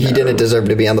didn't. He didn't deserve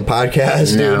to be on the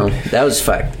podcast. No, Dude. that was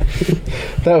fucked.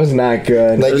 That was not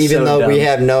good. Like, was even so though we dumb.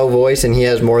 have no voice and he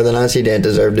has more than us, he didn't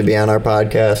deserve to be on our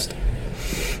podcast.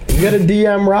 We got a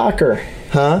DM Rocker.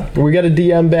 Huh? We got a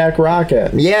DM back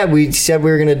Rocket. Yeah, we said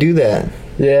we were gonna do that.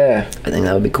 Yeah. I think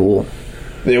that would be cool.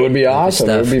 It would be awesome.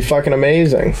 It stuff. would be fucking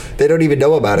amazing. They don't even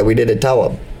know about it. We didn't tell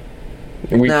them.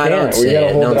 We No, can't. don't We say gotta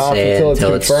it. hold Don't it off say it until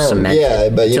it's confirmed. cemented. Yeah,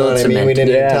 but you Till know what it's I mean? We cemented.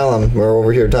 didn't Yeah. even tell them. We're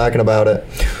over here talking about it.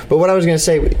 But what I was gonna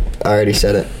say, I already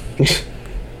said it.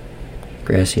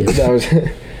 Gracias. That was.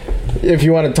 If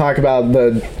you want to talk about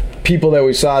the people that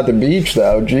we saw at the beach,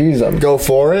 though, jeez, Go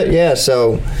for it. Yeah.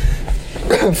 So,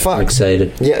 I'm fuck.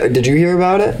 excited. Yeah. Did you hear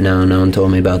about it? No one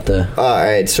told me about the. All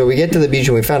right. So we get to the beach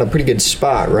and we found a pretty good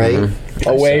spot, right? Mm-hmm.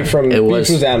 away from the It beach was-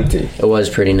 was empty. It was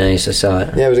pretty nice. I saw it.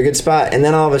 Yeah, it was a good spot. And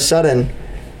then all of a sudden,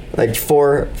 like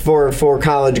four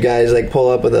college guys like pull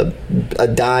up with a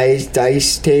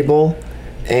dice table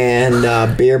and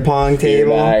a beer pong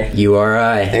table Bye.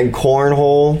 URI. and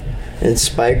cornhole and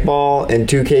spike ball and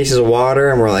 2 cases of water,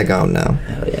 and we're like, oh no.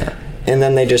 Hell yeah. And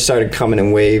then they just started coming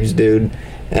in waves, dude.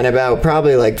 And about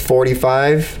probably like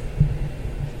 45.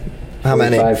 How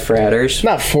many? 5 fratters.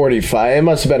 Not 45. It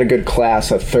must have been a good class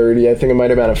of 30. I think it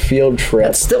might have been a field trip.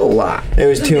 That's still a lot. It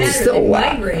was too. Still They a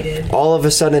lot. migrated. All of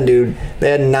a sudden, dude, they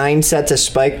had 9 sets of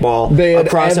spike ball They had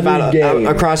across every about game.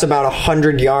 across about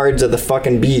 100 yards of the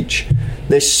fucking beach.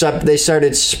 They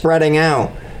started spreading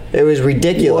out. It was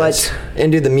ridiculous. What?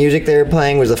 And dude, the music they were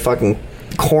playing was the fucking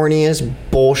corniest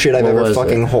bullshit I've What ever was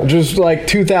fucking it? heard. Just like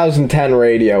 2010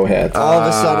 radio hits. All of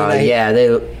a sudden, they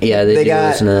do got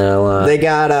listen to that a lot. they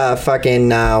got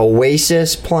fucking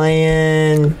Oasis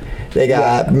playing. They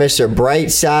got Mr.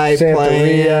 Brightside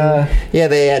playing. Santeria. Yeah,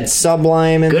 they had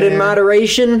Sublime in Good there. in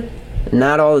moderation,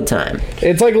 not all the time.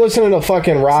 It's like listening to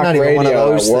fucking rock Not even radio one of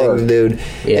those at work. things, dude.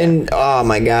 Yeah. And oh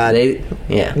my god,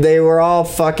 they were all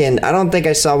fucking. I don't think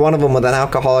I saw one of them with an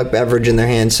alcoholic beverage in their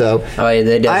hand. So Oh, yeah,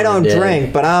 they definitely I don't did.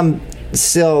 drink, but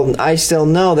I still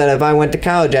know that if I went to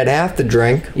college, I'd have to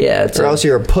drink. Yeah, it's or a- else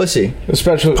you're a pussy.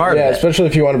 Especially, Part of yeah, it. especially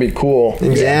if you want to be cool.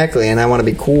 Exactly, and I want to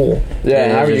be cool. Yeah,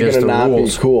 Yeah, how are those are you just going to the not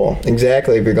rules. be cool?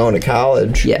 Exactly, if you're going to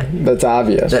college. Yeah. That's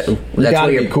obvious. That's you what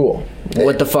gotta you're be cool.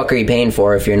 What the fuck are you paying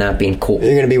for if you're not being cool?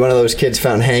 You're gonna be one of those kids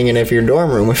found hanging if your dorm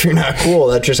room if you're not cool.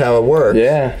 That's just how it works.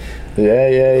 Yeah.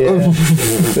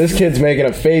 This kid's making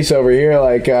a face over here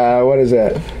like, what is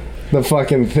it? The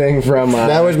fucking thing from...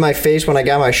 That was my face when I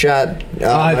got my shot.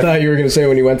 I thought you were going to say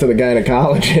when you went to the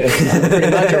gynecologist.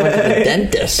 pretty much I went to the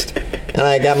dentist, and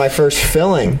I got my first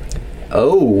filling.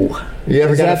 Oh, You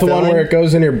ever Is got that a the one filling? where it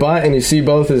goes in your butt and you see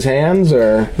both his hands,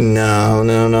 or...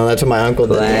 No. That's what my uncle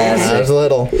did when I was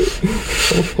little.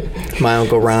 My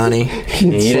uncle Ronnie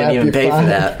you didn't even pay for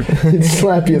that. He'd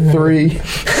slap you 3.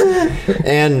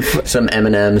 and Some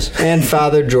M&Ms. and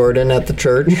Father Jordan at the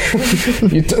church.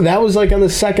 That was like on the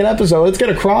second episode. Let's get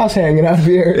a cross hanging out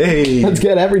here. Hey. Let's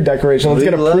get every decoration. Let's We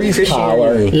get a love priest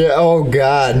collar. Christianity. Yeah. Oh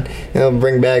God. It'll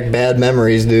bring back bad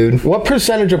memories, dude. What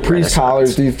percentage of priest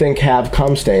collars do you think have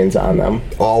cum stains on them?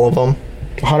 All of them.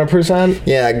 100%?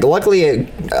 Yeah. Luckily,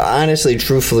 honestly,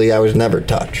 truthfully, I was never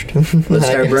touched. Let's I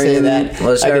start can bringing say that.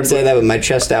 let's I start can say that with my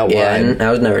chest out Yeah, wide. and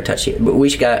I was never touched yet. But we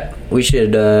should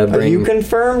Are bring. you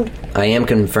confirmed? I am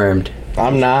confirmed.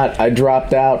 I'm not. I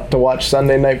dropped out to watch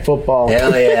Sunday Night Football.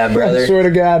 Hell yeah, I brother. swear to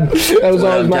God. That was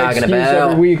what always I'm my talking excuse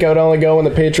about. every week. I would only go when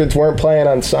the Patriots weren't playing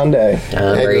on Sunday. Tom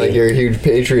Act Brady. like you're a huge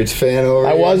Patriots fan over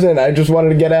I here. wasn't. I just wanted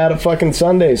to get out of fucking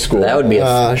Sunday school. That would be a.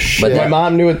 Oh, shit. My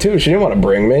mom knew it too. She didn't want to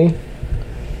bring me.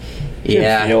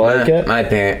 yeah. feel like it. My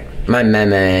My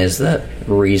meme is the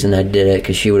reason I did it,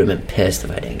 because she would have been pissed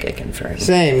if I didn't get confirmed.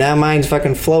 Same. Now mine's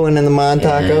fucking floating in the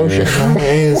Montauk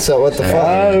Ocean. So what the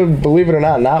fuck? Believe it or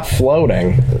not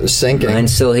floating. Sinking.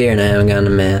 Mine's still here, and I haven't gone to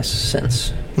mass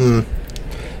since.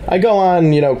 I go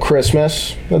on,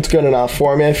 Christmas. That's good enough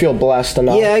for me. I feel blessed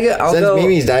enough. Yeah, I'll Since go.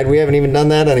 Mimi's died, we haven't even done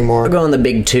that anymore. I'll go on the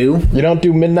big two. You don't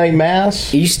do midnight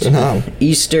mass? Easter, No.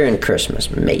 Easter and Christmas,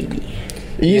 maybe.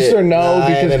 Easter, no, I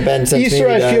haven't been because since Easter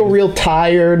Mimi I died. feel real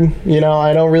tired.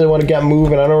 I don't really want to get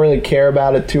moving. I don't really care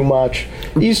about it too much.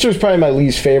 Easter's probably my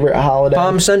least favorite holiday.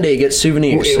 Palm Sunday, you get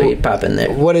souvenirs, so you pop in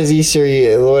there. What is Easter?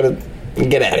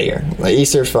 Get out of here. Like,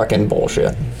 Easter's fucking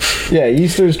bullshit. Yeah,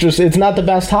 Easter's it's not the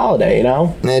best holiday,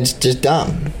 It's just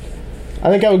dumb. I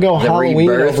think I would go The Halloween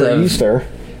rebirth over of- Easter.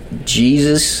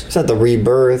 Jesus. It's not the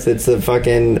rebirth. It's the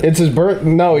fucking It's his birth.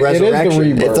 No, it is resurrection. the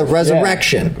rebirth. It's a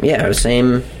resurrection. Yeah, the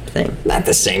same thing. Not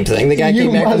the same thing. The guy You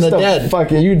came back from must the have dead.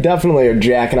 fucking. You definitely are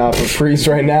jacking off a priest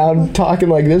right now, talking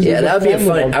like this. Yeah, is that would be a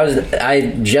offending fun. him. I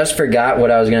just forgot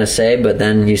what I was gonna say, but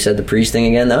then you said the priest thing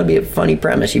again. That would be a funny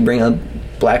premise. You bring a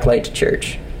black light to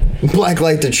church. Black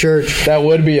light to church. That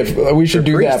would be. We should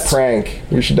do that priests. prank.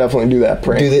 We should definitely do that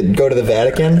prank. Go to the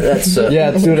Vatican. That's Yeah,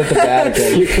 let's do it at the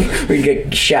Vatican. we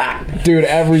get shot. Dude,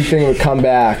 everything would come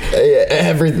back.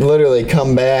 Literally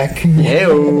come back.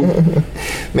 Ew.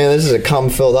 Man, this is a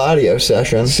cum-filled audio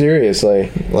session.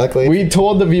 Seriously. Luckily, We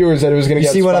told the viewers that it was going to you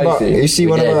get see one of our spicy.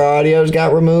 one of did. our audios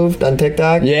got removed on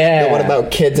TikTok. Yeah. The one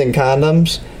about kids and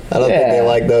condoms. I don't think they Yeah.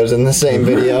 like those in the same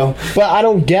video. But I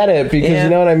don't get it because Yeah. you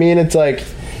know what I mean? It's like,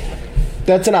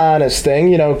 that's an honest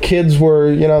thing. Kids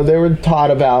were, they were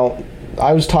taught about,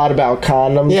 I was taught about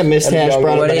condoms. Yeah, Miss at a Hash young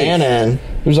brought a age. What banana in.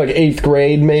 It was like 8th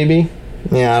grade, maybe.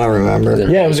 Yeah, I don't remember.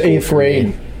 Yeah, it was High school 8th for me.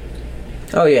 grade.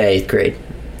 Oh yeah, 8th grade.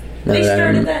 No, They that-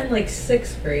 started that in like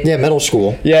 6th grade. Yeah, middle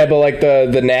school. Yeah, but like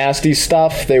the nasty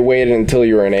stuff, they waited until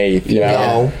you were in 8th,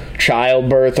 No.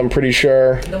 Childbirth, I'm pretty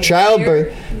sure. The Childbirth.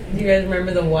 Wire. Do you guys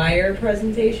remember the Wire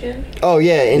presentation? Oh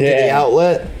yeah, into the Yeah.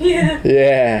 outlet. Yeah.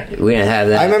 Yeah. We didn't have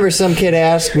that. I remember some kid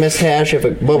asked Miss Hash if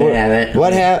it,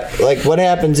 what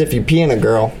happens if you pee in a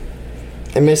girl,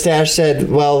 and Miss Hash said,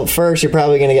 "Well, first you're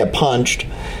probably gonna get punched."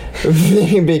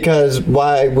 Because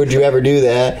why would you ever do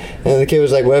that? And the kid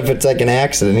was like, "What if it's like an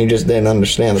accident?" He just didn't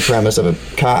understand the premise of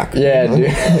a cock. Yeah, dude.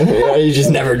 He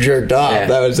just never jerked off. Yeah.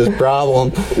 That was his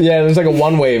problem. Yeah, there's like a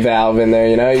one-way valve in there,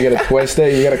 You gotta twist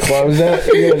it, you gotta close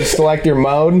it, you gotta select your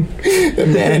mode.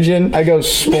 Imagine. I go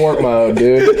sport mode,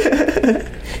 dude.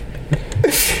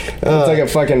 It's like a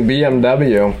fucking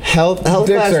BMW. Health Dicks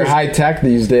class. are Was, high-tech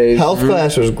these days. health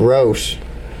class was gross.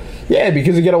 Yeah,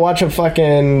 because you gotta watch a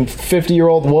fucking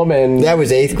 50-year-old woman. That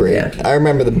was 8th grade. Yeah. I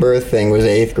remember the birth thing was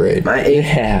 8th grade.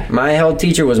 My health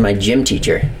teacher was my gym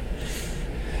teacher.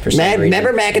 For some reason.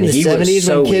 Remember back in the He was 70s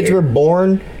so when kids weird. were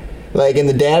born? Like, and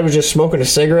the dad was just smoking a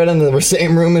cigarette in the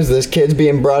same room as this kid's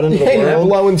being brought into the Hey, world?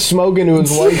 blowing smoke into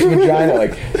his wife's vagina,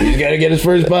 like, he's gotta get his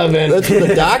first puff in. That's what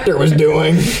the doctor was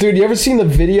doing. Dude, you ever seen the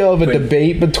video of a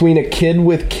debate between a kid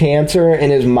with cancer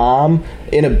and his mom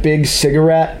and a big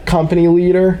cigarette company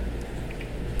leader?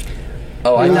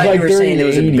 Oh, I It was thought like you were during saying the it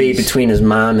was a debate 80s. between his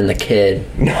mom and the kid.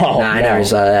 No, I no. never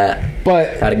saw that.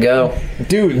 But How'd it go?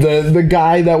 dude, the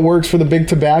guy that works for the big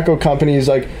tobacco company is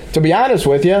like, to be honest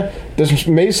with you, this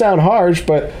may sound harsh,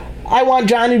 but I want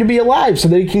Johnny to be alive so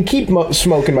that he can keep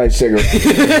smoking my cigarettes.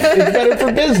 It's better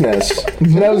for business.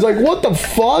 And I was like, what the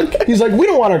fuck? He's like, we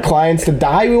don't want our clients to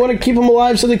die. We want to keep them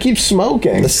alive so they keep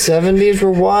smoking. The 70s were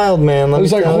wild, man. Let I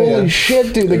was me like, tell holy ya.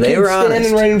 shit, dude. The They kid's were standing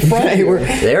honest. right in front of you.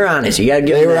 They were honest. You gotta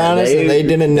give They them were that. honest and they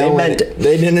didn't know. They meant it.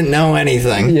 They didn't know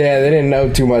anything. Yeah, they didn't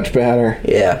know too much better.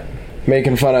 Yeah.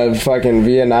 Making fun of fucking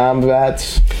Vietnam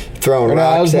vets. Throwing Or no,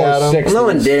 I was rocks more at them. 60s. Well, no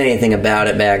one did anything about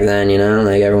it back then,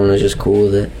 Like, everyone was just cool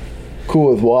with it.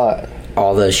 Cool with what?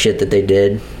 All the shit that they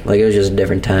did. Like, it was just a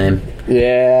different time.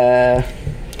 Yeah.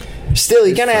 Still,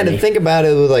 you kind of had to funny. think about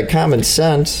it with like common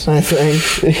sense. I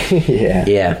think. Yeah.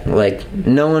 Yeah. Like,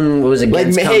 no one was Like,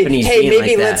 against companies hey, being maybe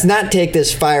like that. let's not take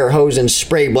this fire hose and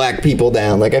spray black people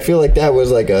down. Like, I feel like that was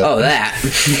like a. Oh, that. I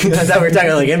thought we were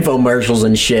talking like infomercials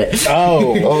and shit.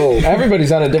 Oh.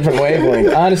 Everybody's on a different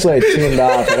wavelength. Honestly, I tuned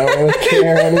off. I don't really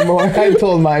care anymore. I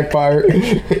told my part.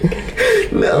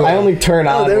 No. I only turn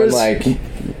on there when, was- like,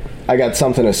 I got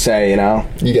something to say, You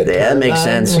get Yeah, that turned makes on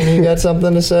sense. When you got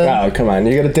something to say. Oh, come on.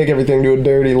 You gotta take everything to a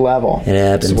dirty level. It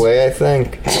That's happens. the way I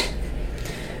think.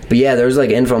 But yeah, there was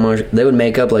like infomercials. They would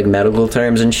make up like medical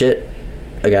terms and shit.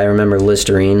 Like, I remember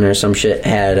Listerine or some shit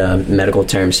had a medical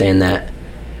term saying that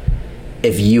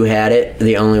if you had it,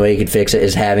 the only way you could fix it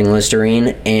is having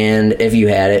Listerine. And if you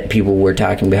had it, people were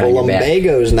talking behind Well, your back.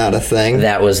 lumbago's not a thing.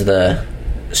 That was the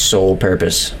sole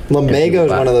purpose. Lumbago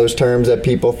is one of those terms that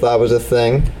people thought was a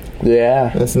thing.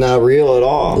 Yeah. It's not real at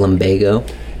all. Lumbago.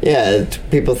 Yeah,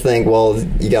 people think, well,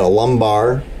 you got a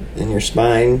lumbar in your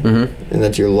spine, Mm-hmm. and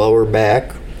that's your lower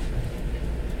back.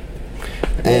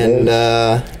 And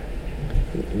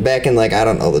back in, like, I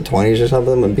don't know, the 20s or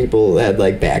something, when people had,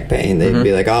 like, back pain, they'd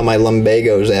be like, oh, my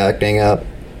lumbago's acting up,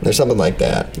 or something like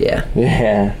that. Yeah.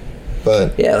 Yeah.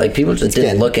 But Yeah, like people just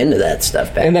didn't look into that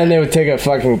stuff back And then then. they would take a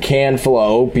fucking can full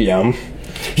of opium.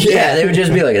 Yeah, they would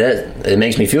just be like, that. It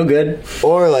makes me feel good.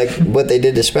 Or, like, what they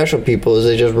did to special people is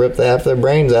they just ripped half their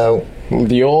brains out.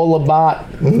 The old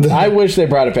Labat. I wish they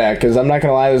brought it back, because I'm not going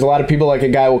to lie, there's a lot of people like a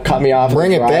guy will cut me off.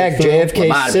 Bring it and drive back. through.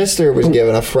 JFK's Lobotomy. sister was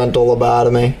given a frontal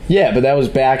lobotomy. Yeah, but that was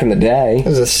back in the day. It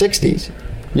was the 60s.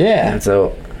 Yeah.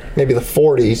 So, Maybe the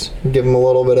 40s. Give him a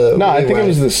little bit of No, I think it leeway.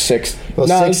 was the 6th. Well,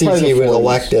 no, it was 60s probably he the was 40s.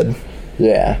 elected.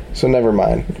 Yeah, so never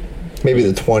mind. Maybe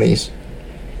the 20s.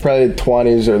 Probably the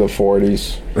 20s or the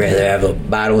 40s. rather have a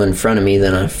bottle in front of me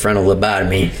than a frontal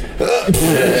lobotomy.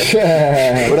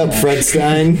 What up, Fred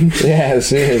Stein? Yeah,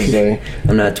 seriously.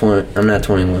 I'm not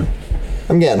 21.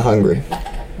 I'm getting hungry.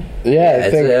 Yeah, I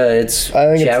think it's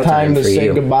it's chow time to for say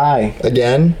you. goodbye.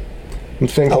 Again? I'm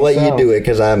thinking I'll let so. you do it,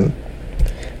 because I'm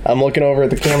looking over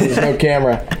at the camera. There's no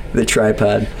camera. The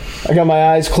tripod. I got my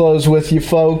eyes closed with you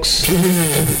folks.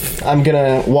 I'm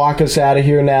gonna walk us out of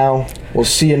here now. We'll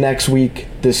see you next week.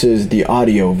 This is the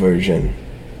audio version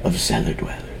of Cellar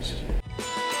Dweller.